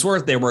whatever it's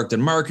worth, they worked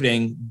in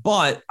marketing,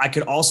 but I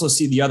could also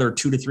see the other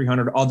 200 to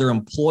 300 other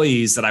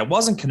employees that I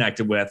wasn't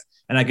connected with.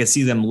 And I could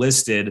see them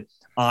listed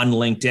on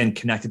LinkedIn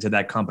connected to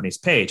that company's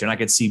page. And I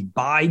could see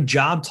by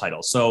job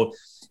title. So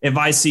if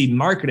I see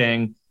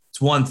marketing,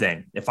 it's one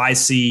thing. If I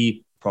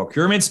see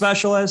procurement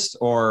specialist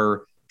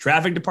or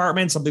traffic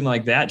department, something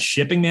like that,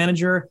 shipping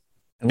manager,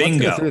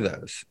 bingo. Let's go through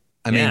those.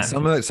 I mean,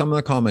 some of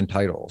the common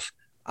titles,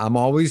 I'm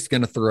always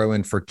going to throw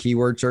in for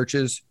keyword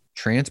searches: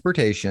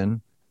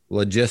 transportation,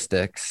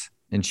 logistics,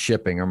 and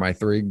shipping are my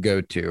 3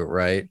 go-to,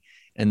 right?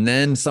 And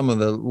then some of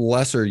the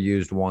lesser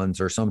used ones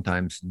are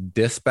sometimes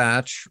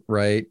dispatch,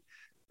 right?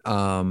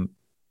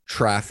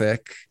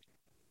 Traffic.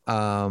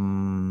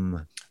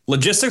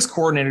 Logistics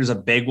coordinator is a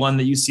big one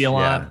that you see a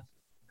lot.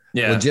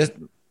 Yeah.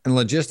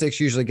 Logistics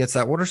usually gets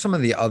that. What are some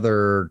of the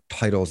other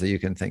titles that you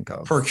can think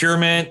of?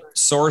 Procurement,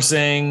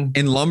 sourcing.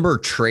 And lumber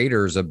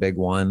traders a big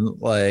one.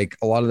 A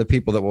lot of the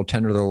people that will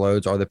tender their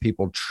loads are the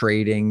people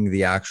trading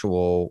the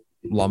actual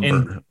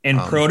lumber. And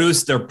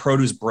produce, they're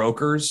produce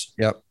brokers.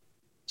 Yep.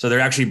 So they're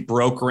actually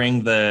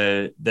brokering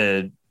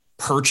the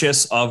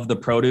purchase of the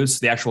produce,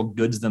 the actual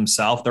goods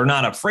themselves. They're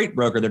not a freight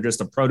broker. They're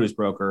just a produce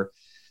broker.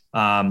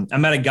 I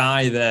met a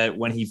guy that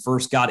when he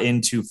first got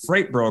into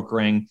freight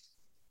brokering,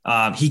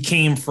 he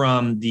came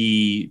from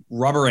the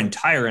rubber and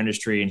tire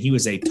industry, and he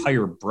was a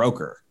tire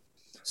broker.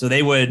 So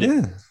they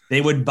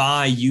would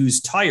buy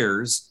used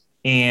tires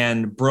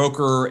and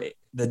broker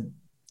the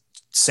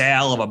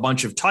sale of a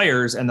bunch of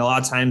tires. And a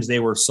lot of times they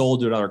were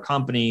sold to another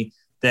company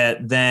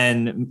that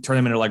then turned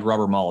them into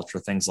rubber mulch or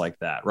things like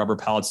that. Rubber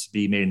pellets to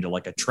be made into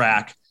a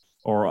track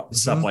or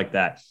stuff like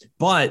that.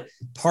 But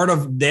part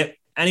of that,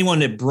 anyone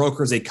that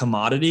brokers a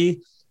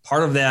commodity,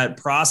 part of that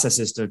process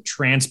is to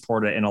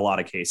transport it in a lot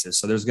of cases.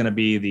 So there's going to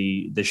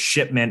be the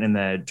shipment and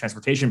the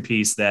transportation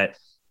piece that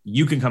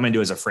you can come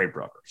into as a freight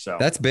broker. So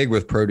that's big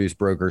with produce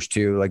brokers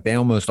too. Like they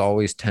almost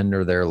always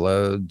tender their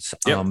loads.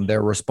 Yep.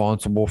 They're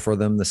responsible for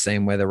them the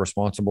same way they're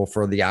responsible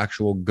for the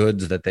actual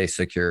goods that they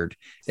secured.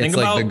 Think It's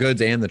like about- the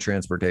goods and the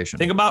transportation.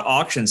 think about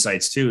auction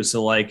sites too.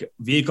 So like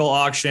vehicle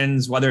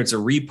auctions, whether it's a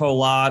repo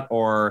lot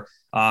or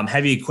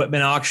heavy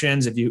equipment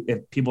auctions,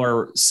 if people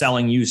are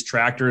selling used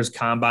tractors,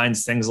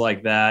 combines, things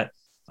like that,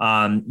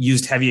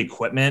 used heavy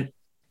equipment,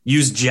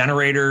 used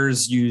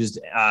generators, used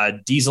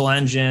diesel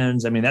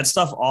engines. I mean, that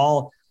stuff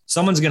all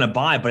someone's going to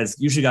buy, but it's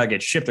usually got to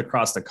get shipped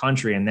across the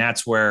country. And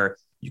that's where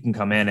you can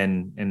come in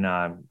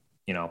and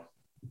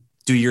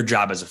do your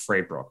job as a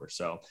freight broker.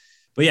 So,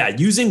 but yeah,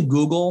 using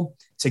Google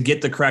to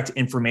get the correct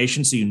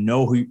information so you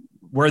know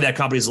where that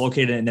company is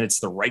located and that it's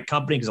the right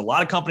company, because a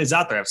lot of companies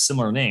out there have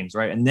similar names,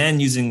 right? And then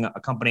using a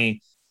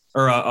company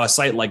or a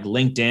site like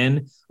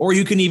LinkedIn, or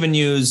you can even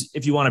use,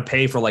 if you want to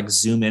pay for like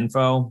Zoom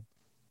Info,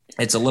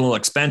 it's a little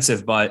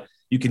expensive, but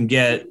you can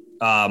get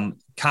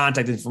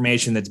contact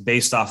information that's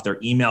based off their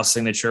email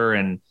signature.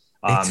 And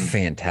it's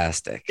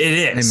fantastic.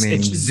 It is. I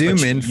mean, Zoom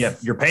Info.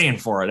 You're paying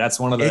for it. That's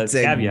one of the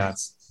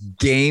caveats.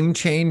 Game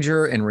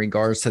changer in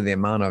regards to the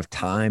amount of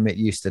time it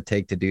used to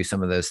take to do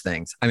some of those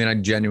things. I mean, I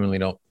genuinely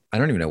don't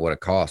even know what it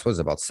costs. What is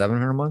it, about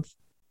 $700 a month?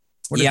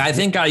 I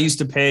think I used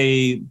to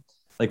pay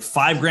like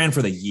 $5,000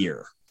 for the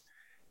year.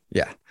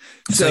 Yeah.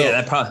 So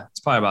yeah, it's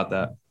probably about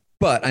that.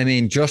 But I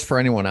mean, just for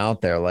anyone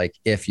out there, like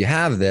if you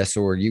have this,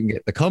 or you can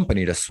get the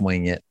company to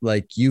swing it,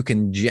 like you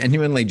can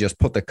genuinely just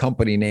put the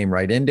company name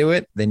right into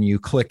it. Then you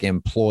click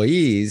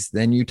employees,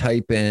 then you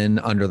type in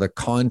under the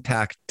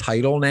contact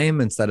title name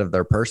instead of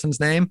their person's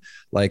name.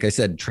 Like I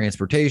said,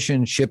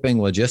 transportation,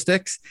 shipping,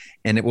 logistics,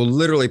 and it will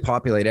literally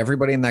populate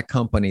everybody in that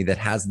company that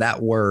has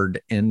that word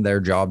in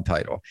their job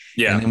title.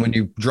 Yeah. And then when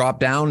you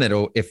drop down,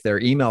 if their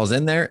email is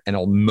in there, and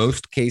in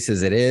most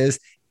cases it is,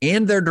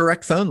 and their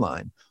direct phone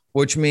line,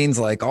 which means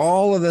like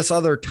all of this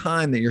other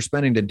time that you're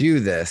spending to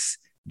do this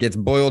gets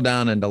boiled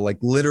down into like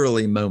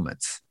literally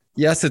moments.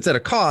 Yes, it's at a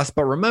cost,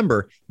 but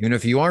remember, even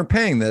if you aren't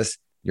paying this,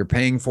 you're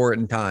paying for it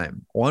in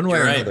time. One way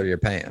or another, you're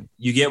paying.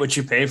 You get what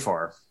you pay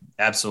for.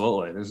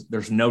 Absolutely.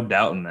 There's no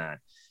doubt in that.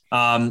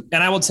 And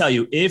I will tell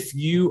you, if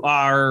you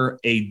are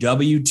a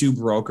W-2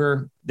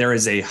 broker, there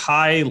is a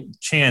high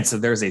chance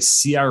that there's a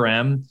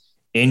CRM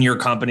in your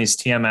company's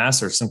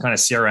TMS or some kind of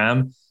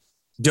CRM.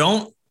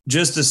 Don't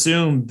just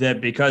assume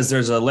that because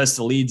there's a list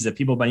of leads that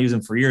people have been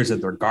using for years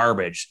that they're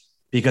garbage,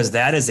 because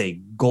that is a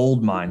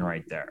gold mine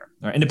right there.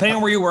 And depending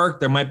on where you work,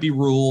 there might be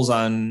rules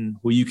on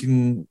who you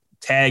can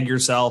tag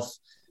yourself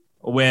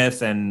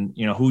with and,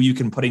 who you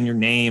can put in your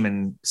name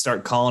and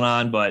start calling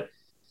on. But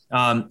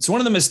so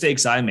one of the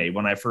mistakes I made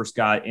when I first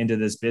got into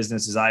this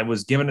business is I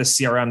was given a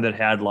CRM that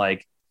had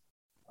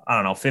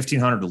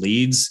 1,500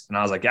 leads. And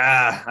I was like,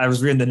 I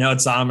was reading the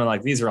notes on them and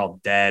like, these are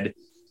all dead.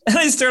 And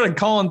I started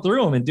calling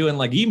through them and doing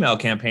like email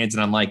campaigns.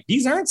 And I'm like,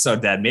 these aren't so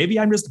dead. Maybe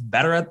I'm just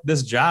better at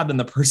this job than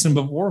the person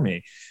before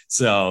me.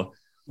 So,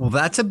 well,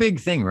 that's a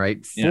big thing,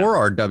 right? For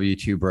our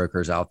W-2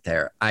 brokers out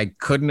there. I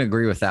couldn't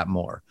agree with that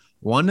more.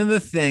 One of the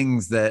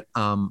things that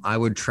I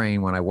would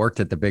train when I worked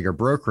at the bigger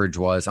brokerage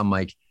was I'm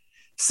like,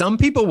 some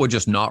people would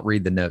just not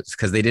read the notes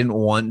because they didn't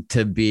want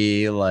to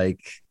be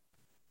like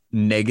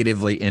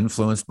negatively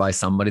influenced by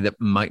somebody that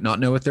might not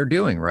know what they're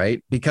doing,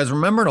 right? Because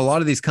remember, in a lot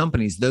of these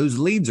companies, those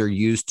leads are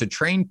used to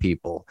train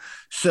people.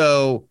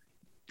 So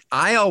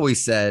I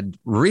always said,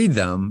 read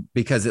them,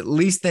 because at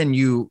least then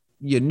you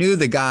knew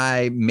the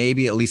guy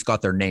maybe at least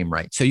got their name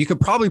right. So you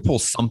could probably pull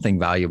something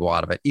valuable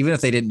out of it, even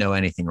if they didn't know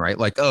anything, right?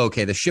 Like, oh,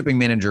 okay, the shipping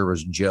manager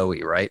was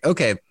Joey, right?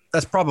 Okay,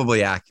 that's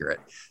probably accurate.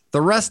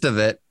 The rest of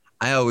it,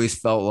 I always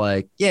felt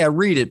like, yeah,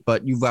 read it,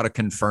 but you've got to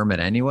confirm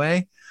it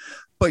anyway.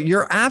 But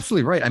you're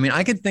absolutely right. I mean,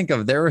 I could think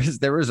of there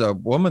was a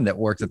woman that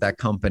worked at that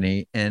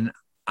company, and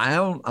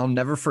I'll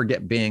never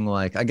forget being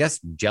like, I guess,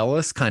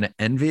 jealous, kind of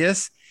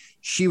envious.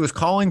 She was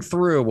calling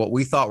through what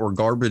we thought were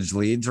garbage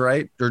leads,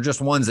 right? They're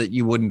just ones that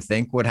you wouldn't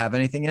think would have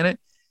anything in it.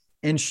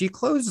 And she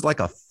closed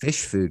like a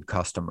fish food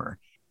customer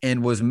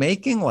and was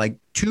making like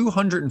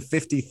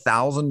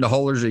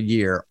 $250,000 a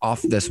year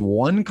off this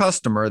one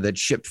customer that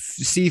shipped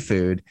fish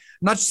food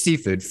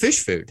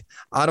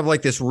out of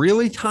like this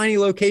really tiny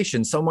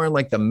location somewhere in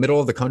like the middle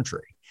of the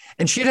country.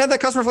 And she'd had that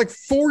customer for like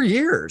 4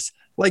 years.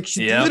 Like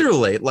she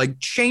literally like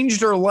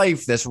changed her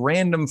life, this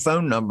random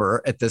phone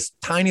number at this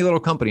tiny little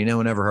company no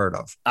one ever heard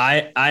of.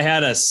 I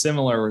had a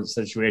similar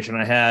situation.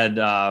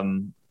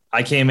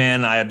 I came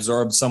in, I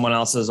absorbed someone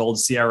else's old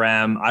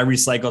CRM. I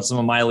recycled some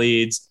of my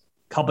leads.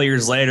 A couple of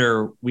years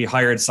later, we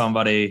hired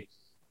somebody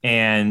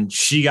and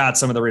she got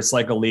some of the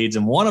recycled leads.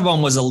 And one of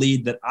them was a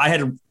lead that I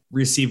had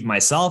received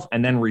myself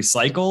and then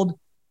recycled.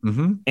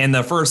 Mm-hmm. And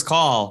the first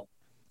call,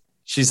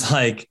 she's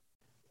like,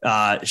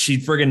 she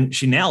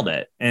nailed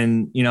it.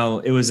 And,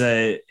 it was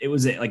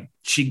like,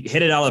 she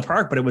hit it out of the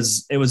park, but it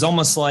was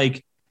almost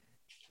like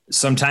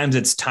sometimes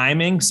it's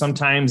timing.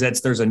 Sometimes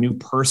there's a new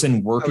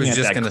person working at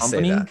that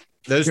company.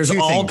 There's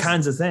all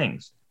kinds of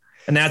things.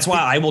 And that's why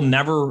I will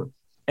never,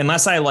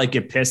 unless I like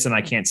get pissed and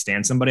I can't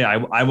stand somebody,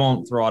 I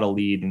won't throw out a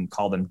lead and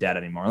call them dead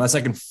anymore unless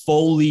I can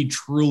fully,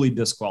 truly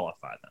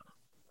disqualify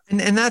them.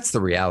 And that's the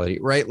reality,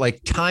 right?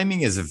 Like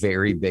timing is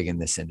very big in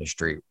this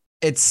industry.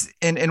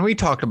 And we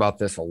talked about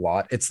this a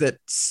lot. It's that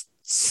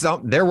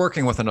they're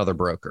working with another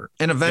broker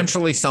and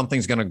eventually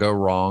something's going to go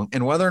wrong.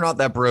 And whether or not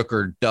that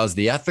broker does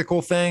the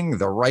ethical thing,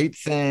 the right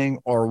thing,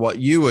 or what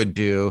you would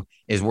do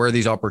is where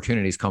these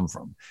opportunities come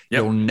from.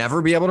 Yep. You'll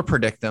never be able to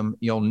predict them.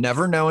 You'll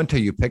never know until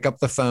you pick up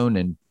the phone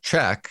and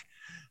check.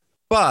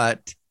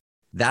 But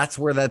that's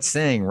where that's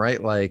saying,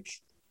 right? Like,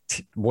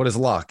 what is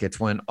luck? It's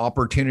when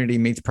opportunity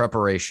meets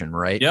preparation,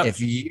 right? Yep. If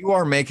you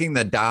are making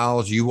the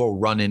dials, you will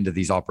run into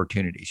these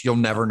opportunities. You'll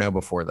never know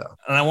before, though.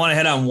 And I want to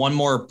hit on one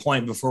more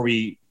point before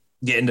we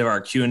get into our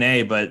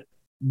Q&A, but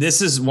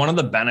this is one of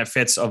the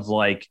benefits of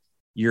like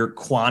your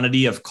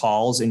quantity of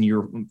calls and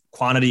your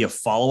quantity of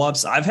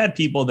follow-ups. I've had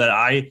people that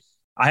I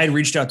had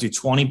reached out to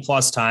 20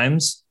 plus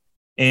times,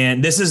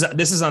 and this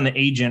is on the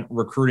agent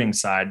recruiting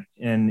side.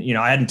 And,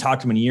 I hadn't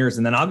talked to them in years.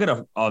 And then I'll get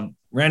a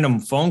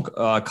random phone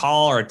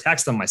call or a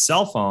text on my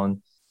cell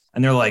phone.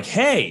 And they're like,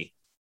 hey,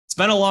 it's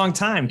been a long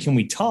time. Can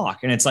we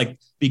talk? And it's like,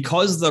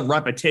 because the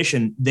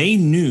repetition, they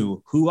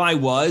knew who I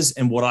was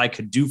and what I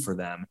could do for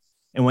them.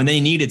 And when they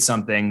needed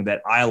something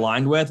that I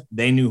aligned with,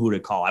 they knew who to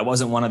call. I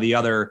wasn't one of the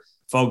other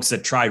folks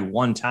that tried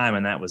one time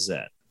and that was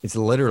it. It's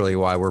literally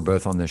why we're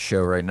both on this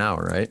show right now,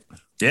 right?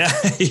 Yeah,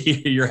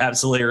 you're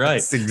absolutely right.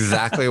 It's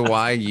exactly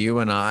why you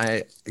and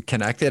I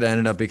connected,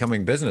 ended up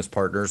becoming business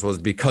partners, was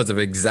because of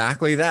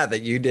exactly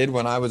that you did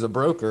when I was a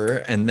broker.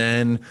 And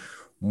then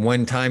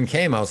when time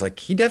came, I was like,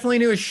 he definitely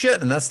knew his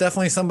shit. And that's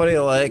definitely somebody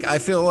like, I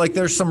feel like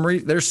there's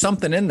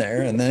something in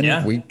there. And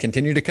then we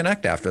continue to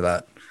connect after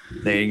that.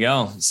 There you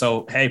go.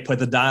 So, hey, put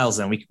the dials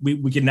in.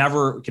 We can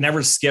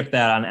never skip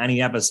that on any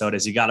episode,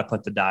 is you got to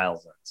put the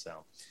dials in.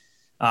 So,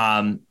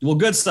 well,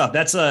 good stuff.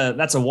 That's a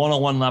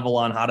 101 level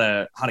on how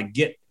to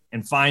get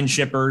and find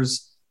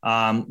shippers.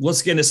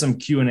 Let's get into some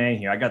Q&A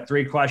here. I got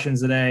 3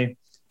 questions today.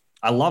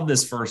 I love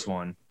this first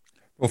one.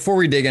 Before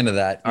we dig into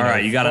that. All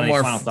right. You got any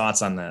final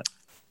thoughts on that?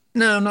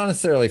 No, not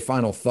necessarily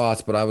final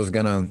thoughts, but I was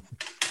going to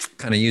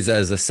kind of use that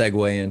as a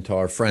segue into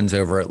our friends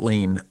over at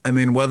Lean. I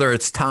mean, whether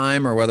it's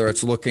time or whether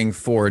it's looking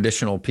for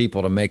additional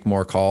people to make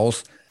more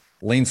calls,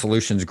 Lean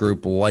Solutions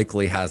Group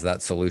likely has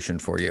that solution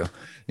for you.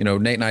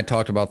 Nate and I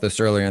talked about this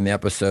earlier in the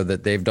episode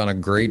that they've done a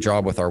great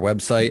job with our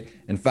website.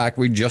 In fact,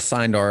 we just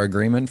signed our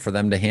agreement for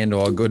them to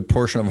handle a good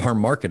portion of our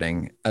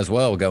marketing as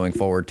well going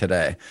forward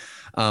today.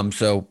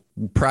 So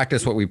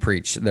practice what we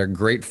preach. They're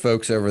great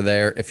folks over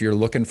there. If you're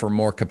looking for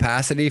more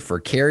capacity for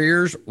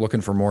carriers,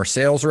 looking for more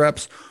sales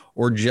reps,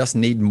 or just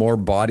need more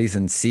bodies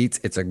and seats,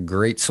 it's a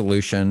great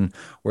solution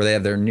where they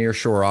have their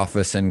nearshore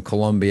office in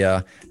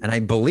Colombia. And I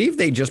believe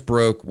they just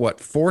broke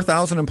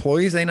 4,000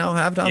 employees they now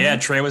have down there? Yeah,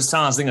 Trey was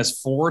telling us, I think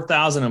it's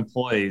 4,000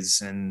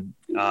 employees, and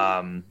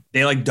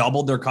they like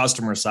doubled their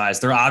customer size.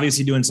 They're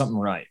obviously doing something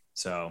right.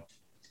 So,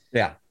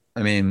 yeah,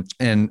 I mean,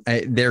 and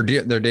they're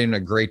doing a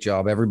great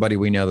job. Everybody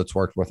we know that's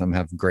worked with them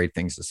have great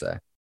things to say.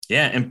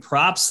 Yeah, and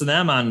props to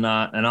them on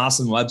an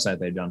awesome website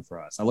they've done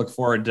for us. I look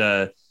forward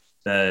to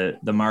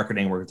the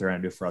marketing work they're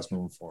going to do for us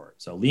moving forward.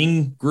 So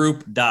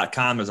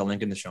leangroup.com. There's a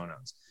link in the show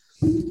notes.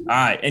 All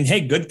right. And hey,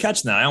 good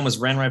catch now. I almost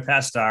ran right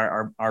past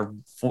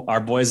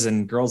our boys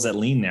and girls at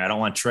Lean there. I don't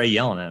want Trey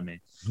yelling at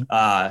me.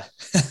 All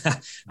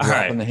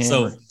right.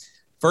 So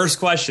first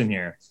question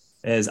here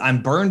is,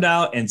 I'm burned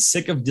out and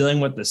sick of dealing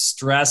with the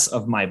stress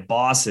of my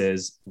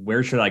bosses.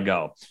 Where should I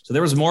go? So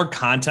there was more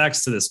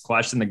context to this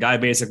question. The guy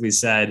basically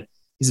said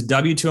he's a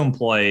W-2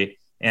 employee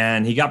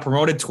and he got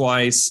promoted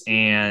twice,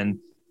 and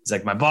he's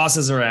like, my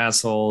bosses are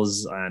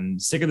assholes. I'm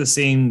sick of the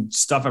same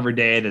stuff every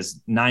day. This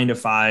 9 to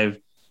 5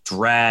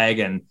 drag.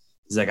 And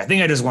he's like, I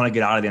think I just want to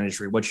get out of the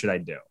industry. What should I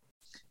do?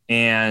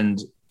 And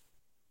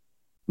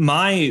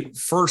my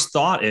first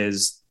thought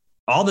is,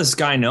 all this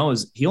guy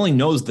knows, he only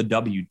knows the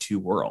W-2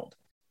 world,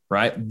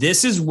 right?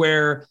 This is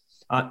where,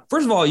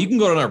 first of all, you can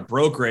go to another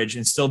brokerage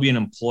and still be an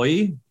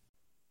employee,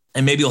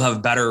 and maybe you'll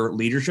have better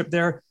leadership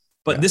there.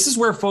 But this is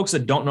where folks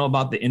that don't know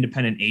about the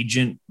independent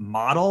agent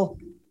model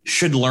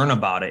should learn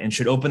about it and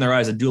should open their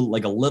eyes and do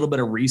like a little bit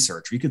of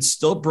research. You could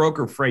still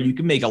broker freight. You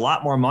can make a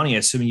lot more money,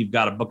 assuming you've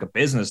got a book of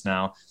business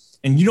now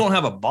and you don't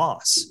have a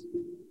boss.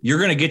 You're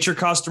going to get your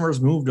customers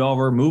moved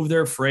over, move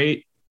their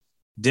freight,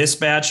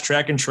 dispatch,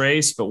 track and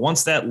trace. But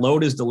once that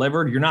load is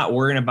delivered, you're not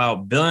worrying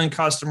about billing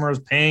customers,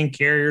 paying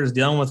carriers,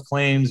 dealing with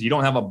claims. You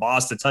don't have a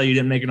boss to tell you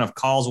didn't make enough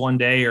calls one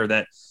day or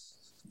that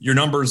your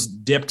numbers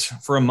dipped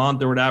for a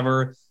month or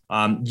whatever.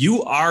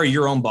 You are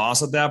your own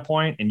boss at that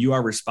point, and you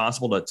are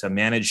responsible to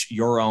manage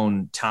your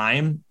own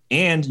time,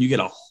 and you get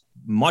a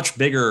much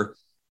bigger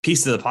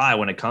piece of the pie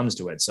when it comes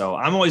to it. So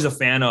I'm always a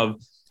fan of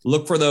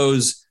look for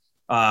those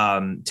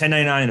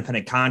 1099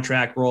 independent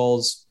contract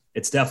roles.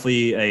 It's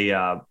definitely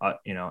an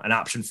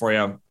option for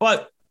you.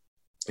 But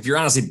if you're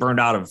honestly burned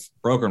out of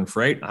broker and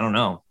freight, I don't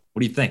know. What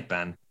do you think,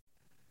 Ben?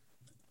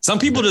 Some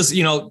people just,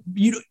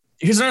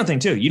 here's another thing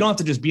too. You don't have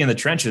to just be in the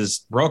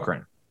trenches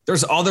brokering.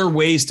 There's other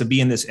ways to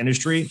be in this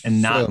industry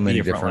and not so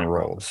many be a different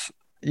roles.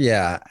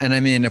 Yeah. And I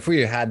mean, if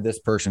we had this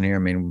person here, I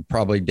mean, we'd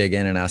probably dig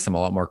in and ask them a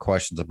lot more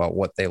questions about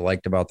what they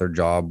liked about their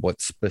job,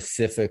 what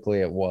specifically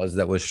it was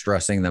that was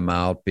stressing them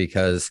out,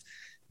 because,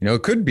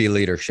 it could be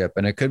leadership,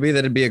 and it could be that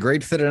it'd be a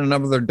great fit in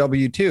another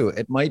W-2.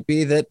 It might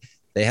be that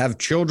they have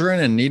children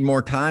and need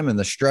more time, and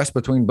the stress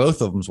between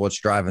both of them is what's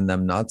driving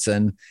them nuts.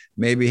 And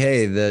maybe,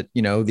 hey, the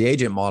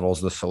agent model is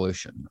the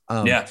solution.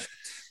 Yeah.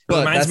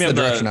 But that's the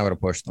direction I would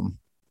have pushed them.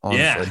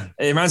 Honestly. Yeah.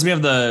 It reminds me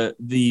of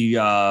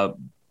the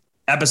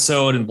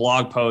episode and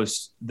blog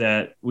post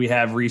that we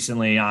have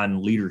recently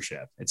on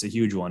leadership. It's a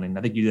huge one, and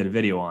I think you did a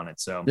video on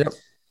it. So yep.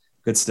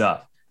 Good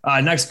stuff.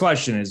 Next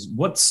question is,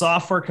 what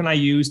software can I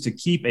use to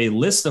keep a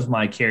list of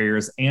my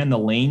carriers and the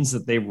lanes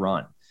that they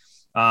run?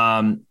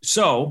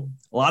 So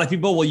a lot of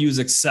people will use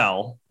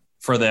Excel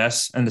for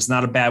this, and it's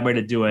not a bad way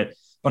to do it.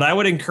 But I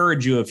would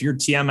encourage you, if your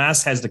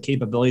TMS has the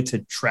capability to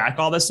track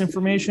all this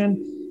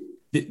information,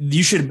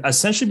 you should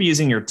essentially be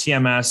using your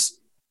TMS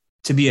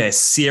to be a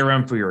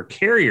CRM for your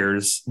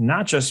carriers,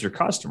 not just your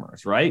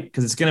customers, right?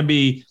 Because it's going to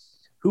be,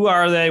 who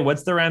are they?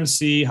 What's their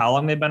MC? How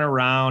long they've been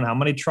around? How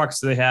many trucks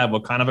do they have?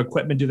 What kind of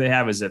equipment do they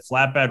have? Is it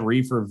flatbed,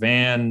 reefer,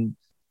 van,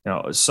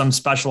 some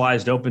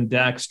specialized open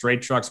deck,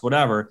 straight trucks,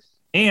 whatever?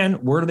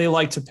 And where do they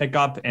like to pick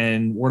up,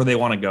 and where do they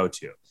want to go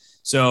to?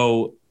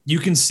 So you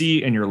can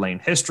see in your lane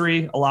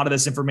history a lot of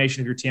this information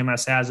if your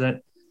TMS has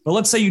it. But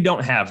let's say you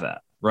don't have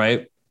that,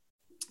 right?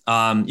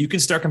 You can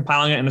start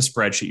compiling it in a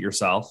spreadsheet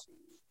yourself.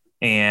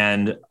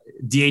 And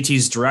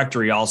DAT's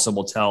directory also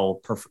will tell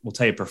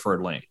you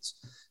preferred lanes.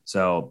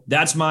 So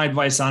that's my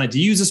advice on it. Do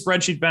you use a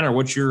spreadsheet, Ben, or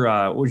what's your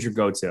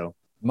go-to?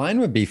 Mine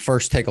would be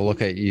first take a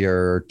look at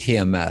your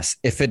TMS.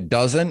 If it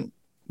doesn't,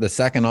 the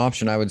second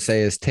option I would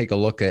say is take a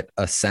look at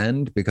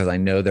Ascend, because I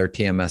know their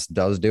TMS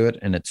does do it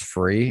and it's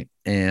free.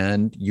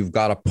 And you've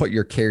got to put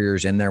your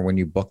carriers in there when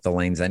you book the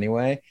lanes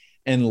anyway,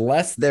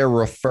 unless they're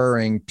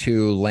referring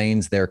to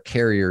lanes their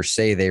carriers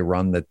say they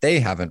run that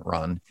they haven't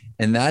run.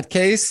 In that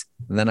case,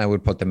 then I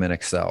would put them in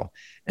Excel.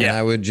 And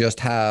I would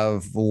just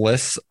have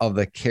lists of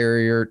the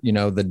carrier,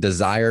 the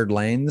desired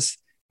lanes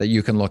that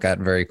you can look at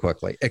very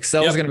quickly.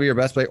 Excel is going to be your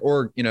best play,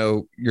 or,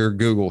 your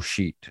Google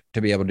Sheet to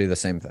be able to do the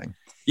same thing.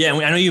 Yeah,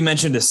 I know you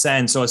mentioned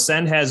Ascend. So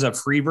Ascend has a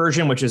free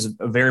version, which is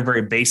a very,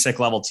 very basic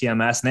level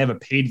TMS, and they have a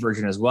paid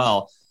version as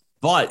well.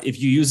 But if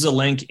you use the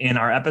link in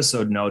our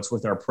episode notes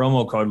with our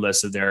promo code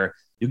listed there,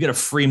 you get a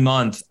free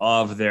month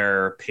of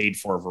their paid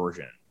for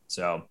version.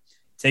 So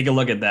take a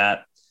look at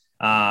that.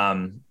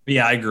 But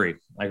yeah, I agree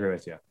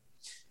with you.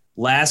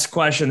 Last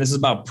question. This is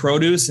about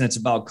produce, and it's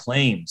about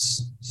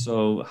claims.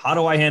 So how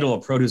do I handle a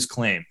produce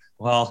claim?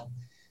 Well,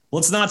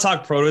 let's not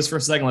talk produce for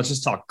a second. Let's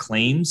just talk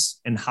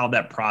claims and how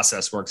that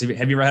process works. Have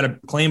you ever had a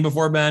claim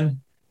before, Ben?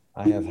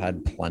 I have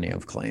had plenty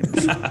of claims.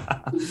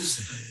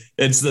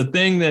 It's the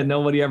thing that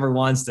nobody ever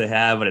wants to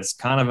have, but it's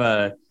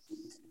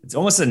it's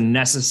almost a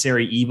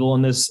necessary evil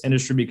in this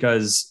industry,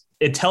 because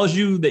it tells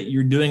you that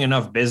you're doing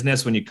enough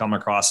business when you come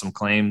across some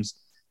claims.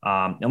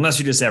 Unless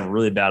you just have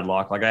really bad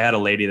luck. Like I had a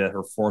lady that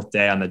her 4th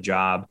day on the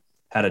job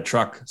had a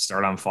truck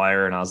start on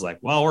fire, and I was like,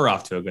 well, we're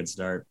off to a good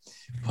start.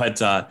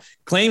 But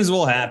claims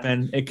will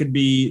happen. It could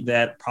be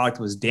that product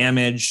was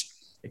damaged.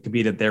 It could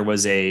be that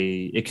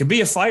it could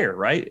be a fire,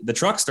 right? The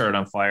truck started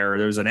on fire.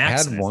 There was an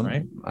accident,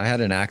 right? I had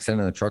an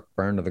accident and the truck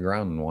burned to the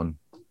ground in one.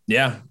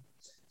 Yeah.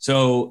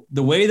 So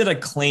the way that a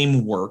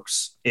claim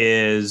works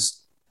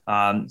is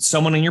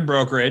someone in your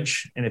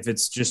brokerage, and if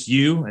it's just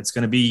you, it's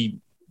going to be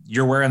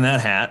you're wearing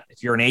that hat.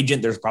 If you're an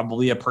agent, there's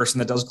probably a person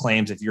that does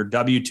claims. If you're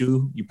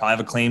W-2, you probably have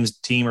a claims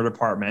team or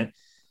department.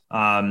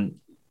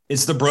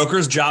 It's the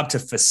broker's job to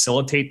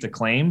facilitate the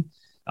claim.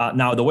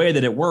 Now, the way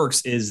that it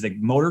works is the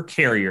motor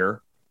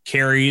carrier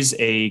carries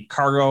a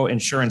cargo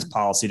insurance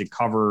policy to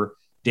cover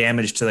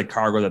damage to the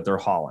cargo that they're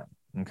hauling.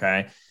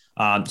 Okay.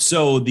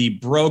 So the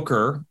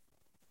broker,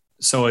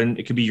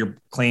 it could be your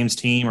claims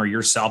team or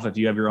yourself, if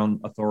you have your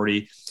own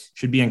authority,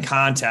 should be in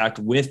contact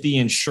with the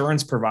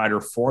insurance provider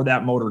for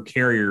that motor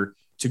carrier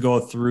to go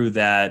through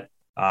that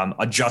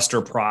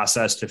adjuster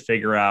process to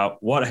figure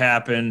out what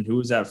happened, who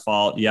was at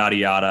fault, yada,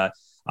 yada.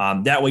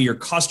 That way your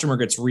customer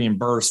gets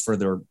reimbursed for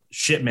their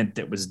shipment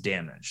that was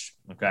damaged.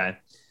 Okay.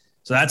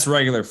 So that's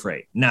regular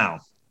freight. Now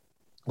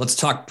let's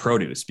talk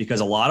produce,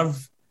 because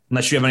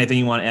unless you have anything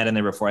you want to add in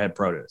there before I had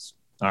produce.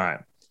 All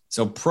right.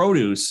 So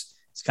produce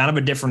is kind of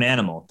a different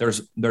animal.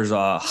 There's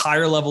a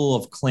higher level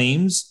of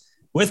claims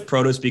with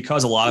produce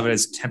because a lot of it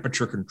is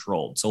temperature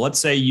controlled. So let's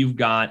say you've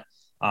got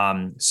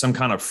some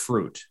kind of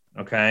fruit,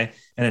 okay,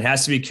 and it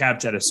has to be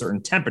kept at a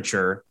certain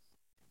temperature,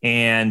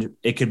 and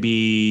it could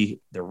be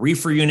the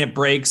reefer unit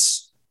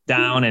breaks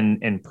down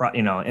and in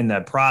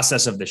the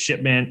process of the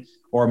shipment,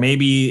 or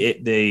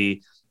maybe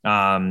the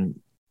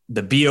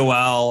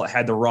BOL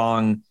had the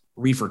wrong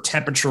reefer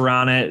temperature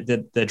on it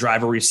that the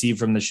driver received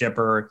from the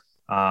shipper,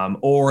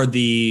 or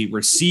the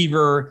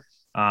receiver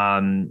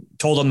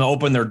told them to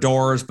open their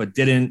doors, but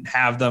didn't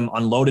have them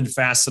unloaded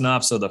fast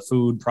enough. So the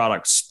food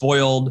product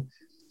spoiled.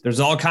 There's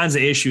all kinds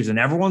of issues, and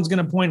everyone's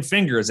going to point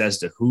fingers as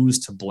to who's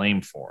to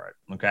blame for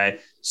it. Okay.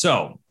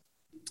 So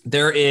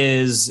there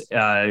is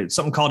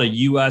something called a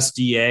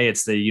USDA.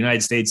 It's the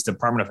United States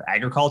Department of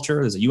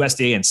Agriculture. There's a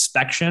USDA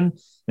inspection.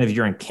 And if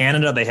you're in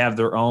Canada, they have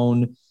their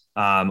own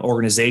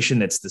organization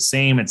that's the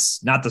same.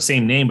 It's not the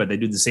same name, but they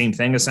do the same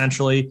thing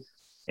essentially.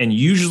 And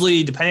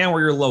usually, depending on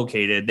where you're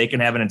located, they can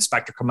have an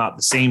inspector come out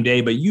the same day,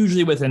 but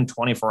usually within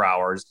 24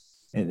 hours.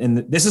 And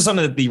this is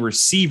something that the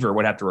receiver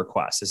would have to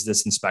request, is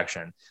this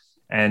inspection.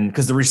 And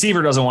because the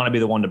receiver doesn't want to be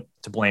the one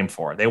to blame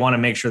for it. They want to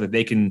make sure that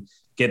they can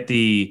get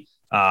the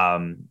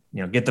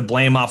get the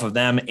blame off of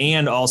them,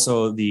 and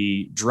also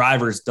the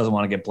drivers doesn't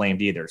want to get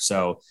blamed either.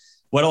 So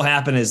what'll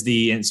happen is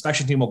the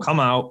inspection team will come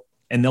out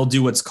and they'll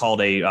do what's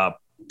called a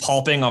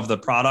pulping of the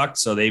product.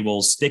 So they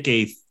will stick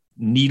a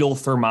needle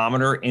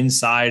thermometer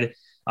inside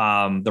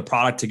the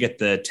product to get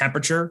the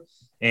temperature,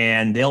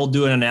 and they'll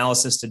do an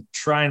analysis to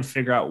try and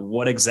figure out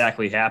what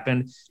exactly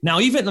happened. Now,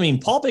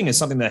 pulping is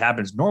something that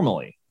happens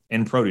normally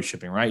in produce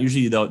shipping, right?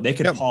 Usually though they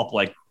could pulp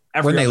like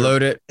when they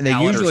load it, and they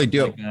usually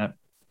do it. Like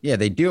yeah,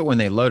 they do it when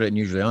they load it and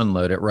usually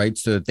unload it, right?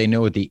 So that they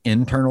know what the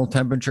internal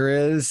temperature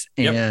is.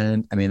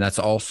 And that's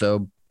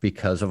also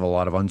because of a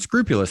lot of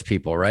unscrupulous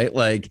people, right?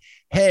 Like,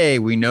 hey,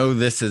 we know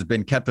this has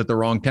been kept at the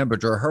wrong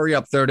temperature. Hurry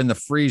up, throw it in the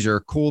freezer,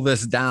 cool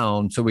this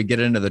down so we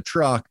get into the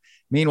truck.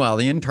 Meanwhile,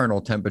 the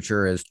internal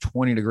temperature is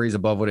 20 degrees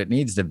above what it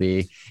needs to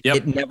be.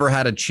 It never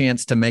had a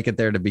chance to make it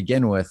there to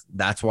begin with.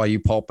 That's why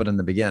you pulp it in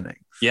the beginning.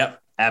 Yep,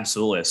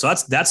 absolutely. So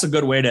that's a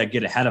good way to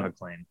get ahead of a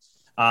claim.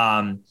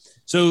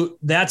 So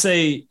that's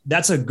a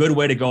good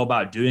way to go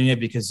about doing it,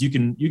 because you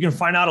can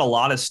find out a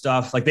lot of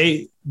stuff. Like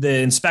the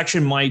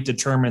inspection might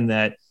determine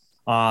that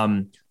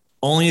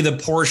only the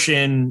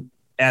portion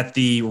at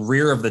the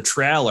rear of the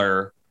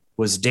trailer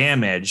was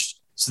damaged.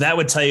 So that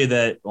would tell you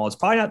that, well, it's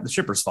probably not the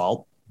shipper's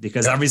fault,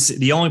 because obviously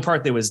the only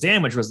part that was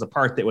damaged was the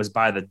part that was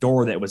by the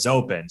door that was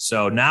open.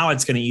 So now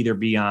it's going to either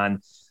be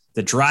on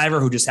the driver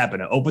who just happened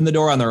to open the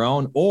door on their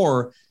own,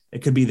 or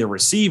it could be the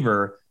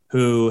receiver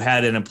who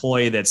had an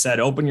employee that said,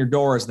 open your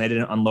doors, and they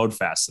didn't unload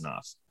fast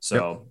enough.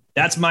 So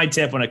that's my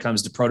tip when it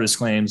comes to produce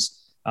claims.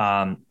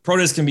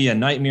 Produce can be a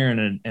nightmare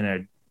and a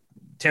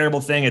terrible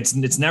thing.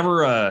 It's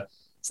never a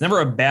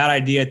bad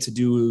idea to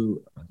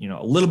do,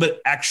 a little bit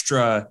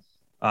extra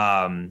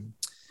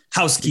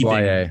housekeeping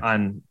CYA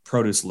on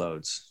produce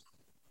loads.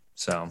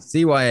 So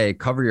CYA,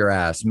 cover your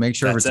ass. Make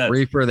sure if it's a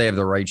reefer, they have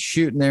the right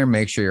chute in there.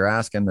 Make sure you're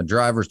asking the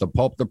drivers to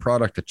pulp the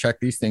product, to check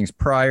these things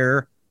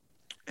prior.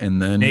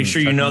 And then make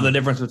sure you know the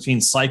difference between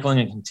cycling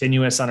and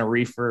continuous on a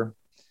reefer.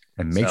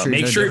 And make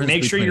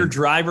sure your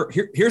driver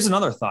here's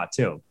another thought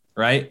too,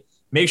 right?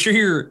 Make sure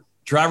your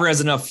driver has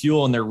enough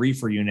fuel in their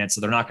reefer unit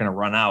so they're not going to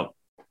run out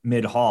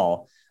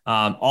mid-haul.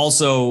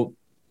 Also,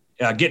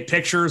 get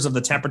pictures of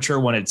the temperature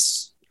when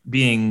it's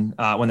being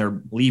when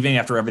they're leaving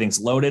after everything's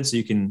loaded, so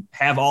you can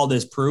have all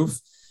this proof.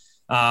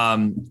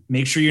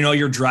 Make sure you know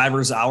your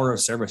driver's hour of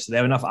service. So they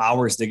have enough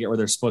hours to get where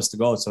they're supposed to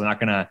go, so they're not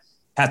going to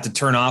have to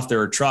turn off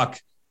their truck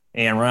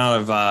and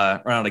run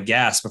out of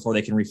gas before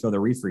they can refill their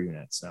reefer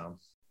unit. So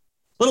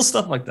little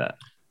stuff like that.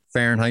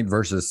 Fahrenheit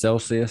versus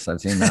Celsius.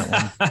 I've seen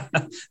that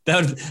one.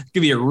 That would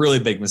give you a really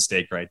big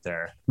mistake right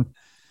there.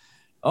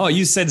 Oh,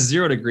 you said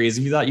 0 degrees.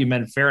 If you thought you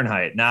meant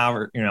Fahrenheit,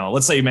 now,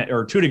 let's say you meant,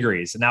 or 2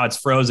 degrees, and now it's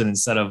frozen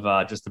instead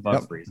of just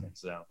above freezing.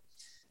 So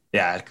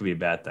yeah, it could be a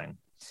bad thing.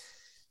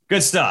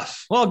 Good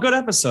stuff. Well, good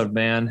episode,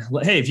 man.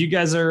 Hey, if you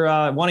guys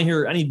are want to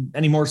hear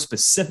any more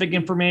specific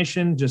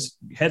information, just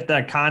hit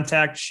that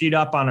contact sheet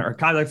up on our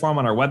contact form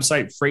on our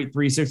website,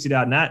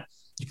 freight360.net.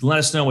 You can let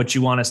us know what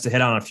you want us to hit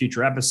on a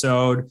future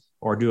episode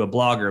or do a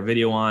blog or a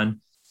video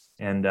on.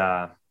 And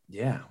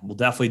we'll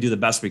definitely do the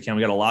best we can.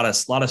 We got a lot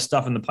of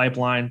stuff in the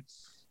pipeline.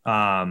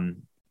 What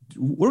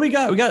do we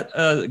got? We got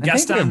a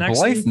guest on next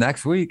Blythe week.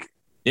 Next week.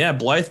 Yeah,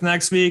 Blythe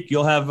next week.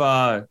 You'll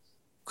have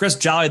Chris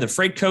Jolly, the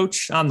freight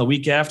coach, on the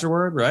week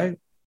afterward, right?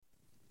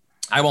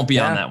 I won't be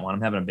on that one.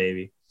 I'm having a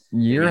baby.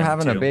 You're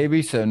having a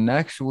baby. So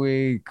next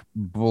week,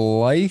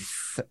 Blythe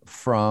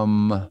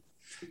from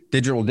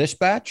Digital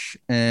Dispatch.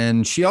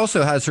 And she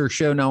also has her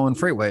show now on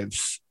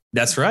FreightWaves.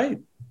 That's right.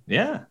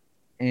 Yeah.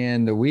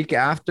 And the week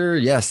after,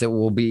 yes, it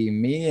will be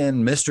me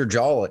and Mr.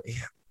 Jolly.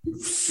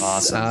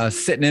 Awesome.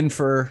 Sitting in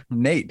for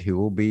Nate, who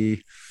will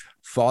be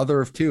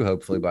father of 2,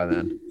 hopefully by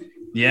then.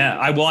 Yeah,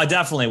 I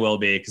definitely will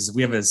be, because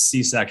we have a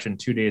C-section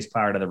 2 days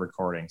prior to the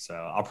recording. So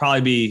I'll probably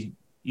be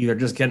either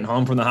just getting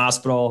home from the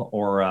hospital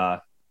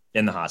or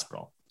in the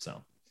hospital.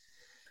 So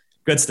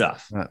good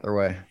stuff. Either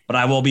way. But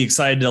I will be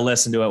excited to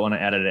listen to it when I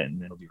edit it,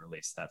 and it'll be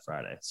released that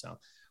Friday. So,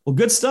 well,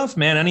 good stuff,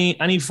 man.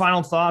 Any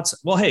final thoughts?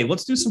 Well, hey,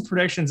 let's do some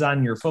predictions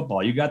on your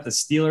football. You got the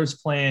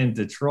Steelers playing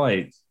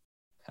Detroit.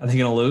 Are they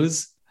going to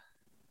lose?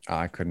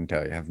 I couldn't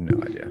tell you. I have no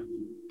idea.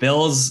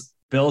 Bills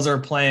are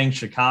playing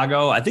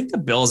Chicago. I think the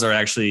Bills are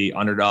actually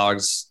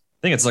underdogs. I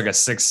think it's like a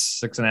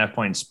 6.5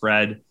 point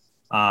spread.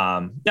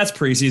 That's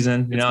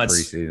preseason. It's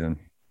preseason.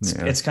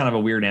 Yeah. It's kind of a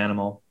weird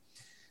animal,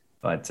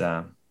 but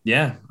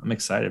yeah, I'm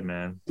excited,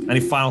 man.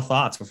 Any final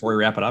thoughts before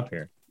we wrap it up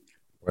here?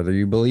 Whether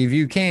you believe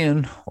you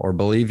can or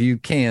believe you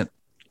can't,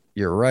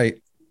 you're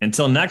right.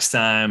 Until next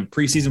time,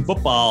 preseason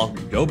football,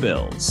 go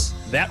Bills.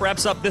 That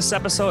wraps up this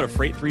episode of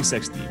Freight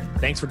 360.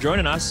 Thanks for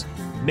joining us.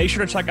 Make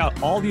sure to check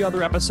out all the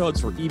other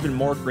episodes for even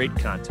more great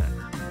content.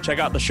 Check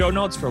out the show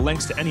notes for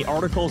links to any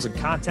articles and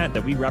content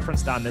that we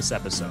referenced on this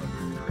episode.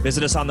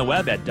 Visit us on the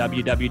web at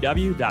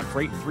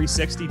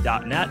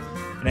www.freight360.net.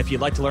 And if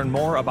you'd like to learn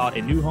more about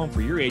a new home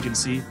for your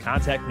agency,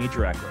 contact me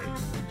directly.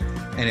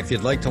 And if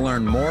you'd like to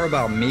learn more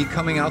about me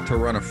coming out to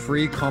run a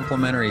free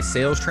complimentary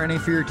sales training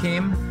for your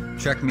team,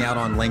 check me out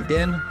on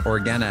LinkedIn or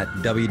again at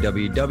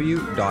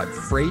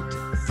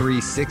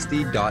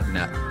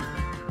www.freight360.net.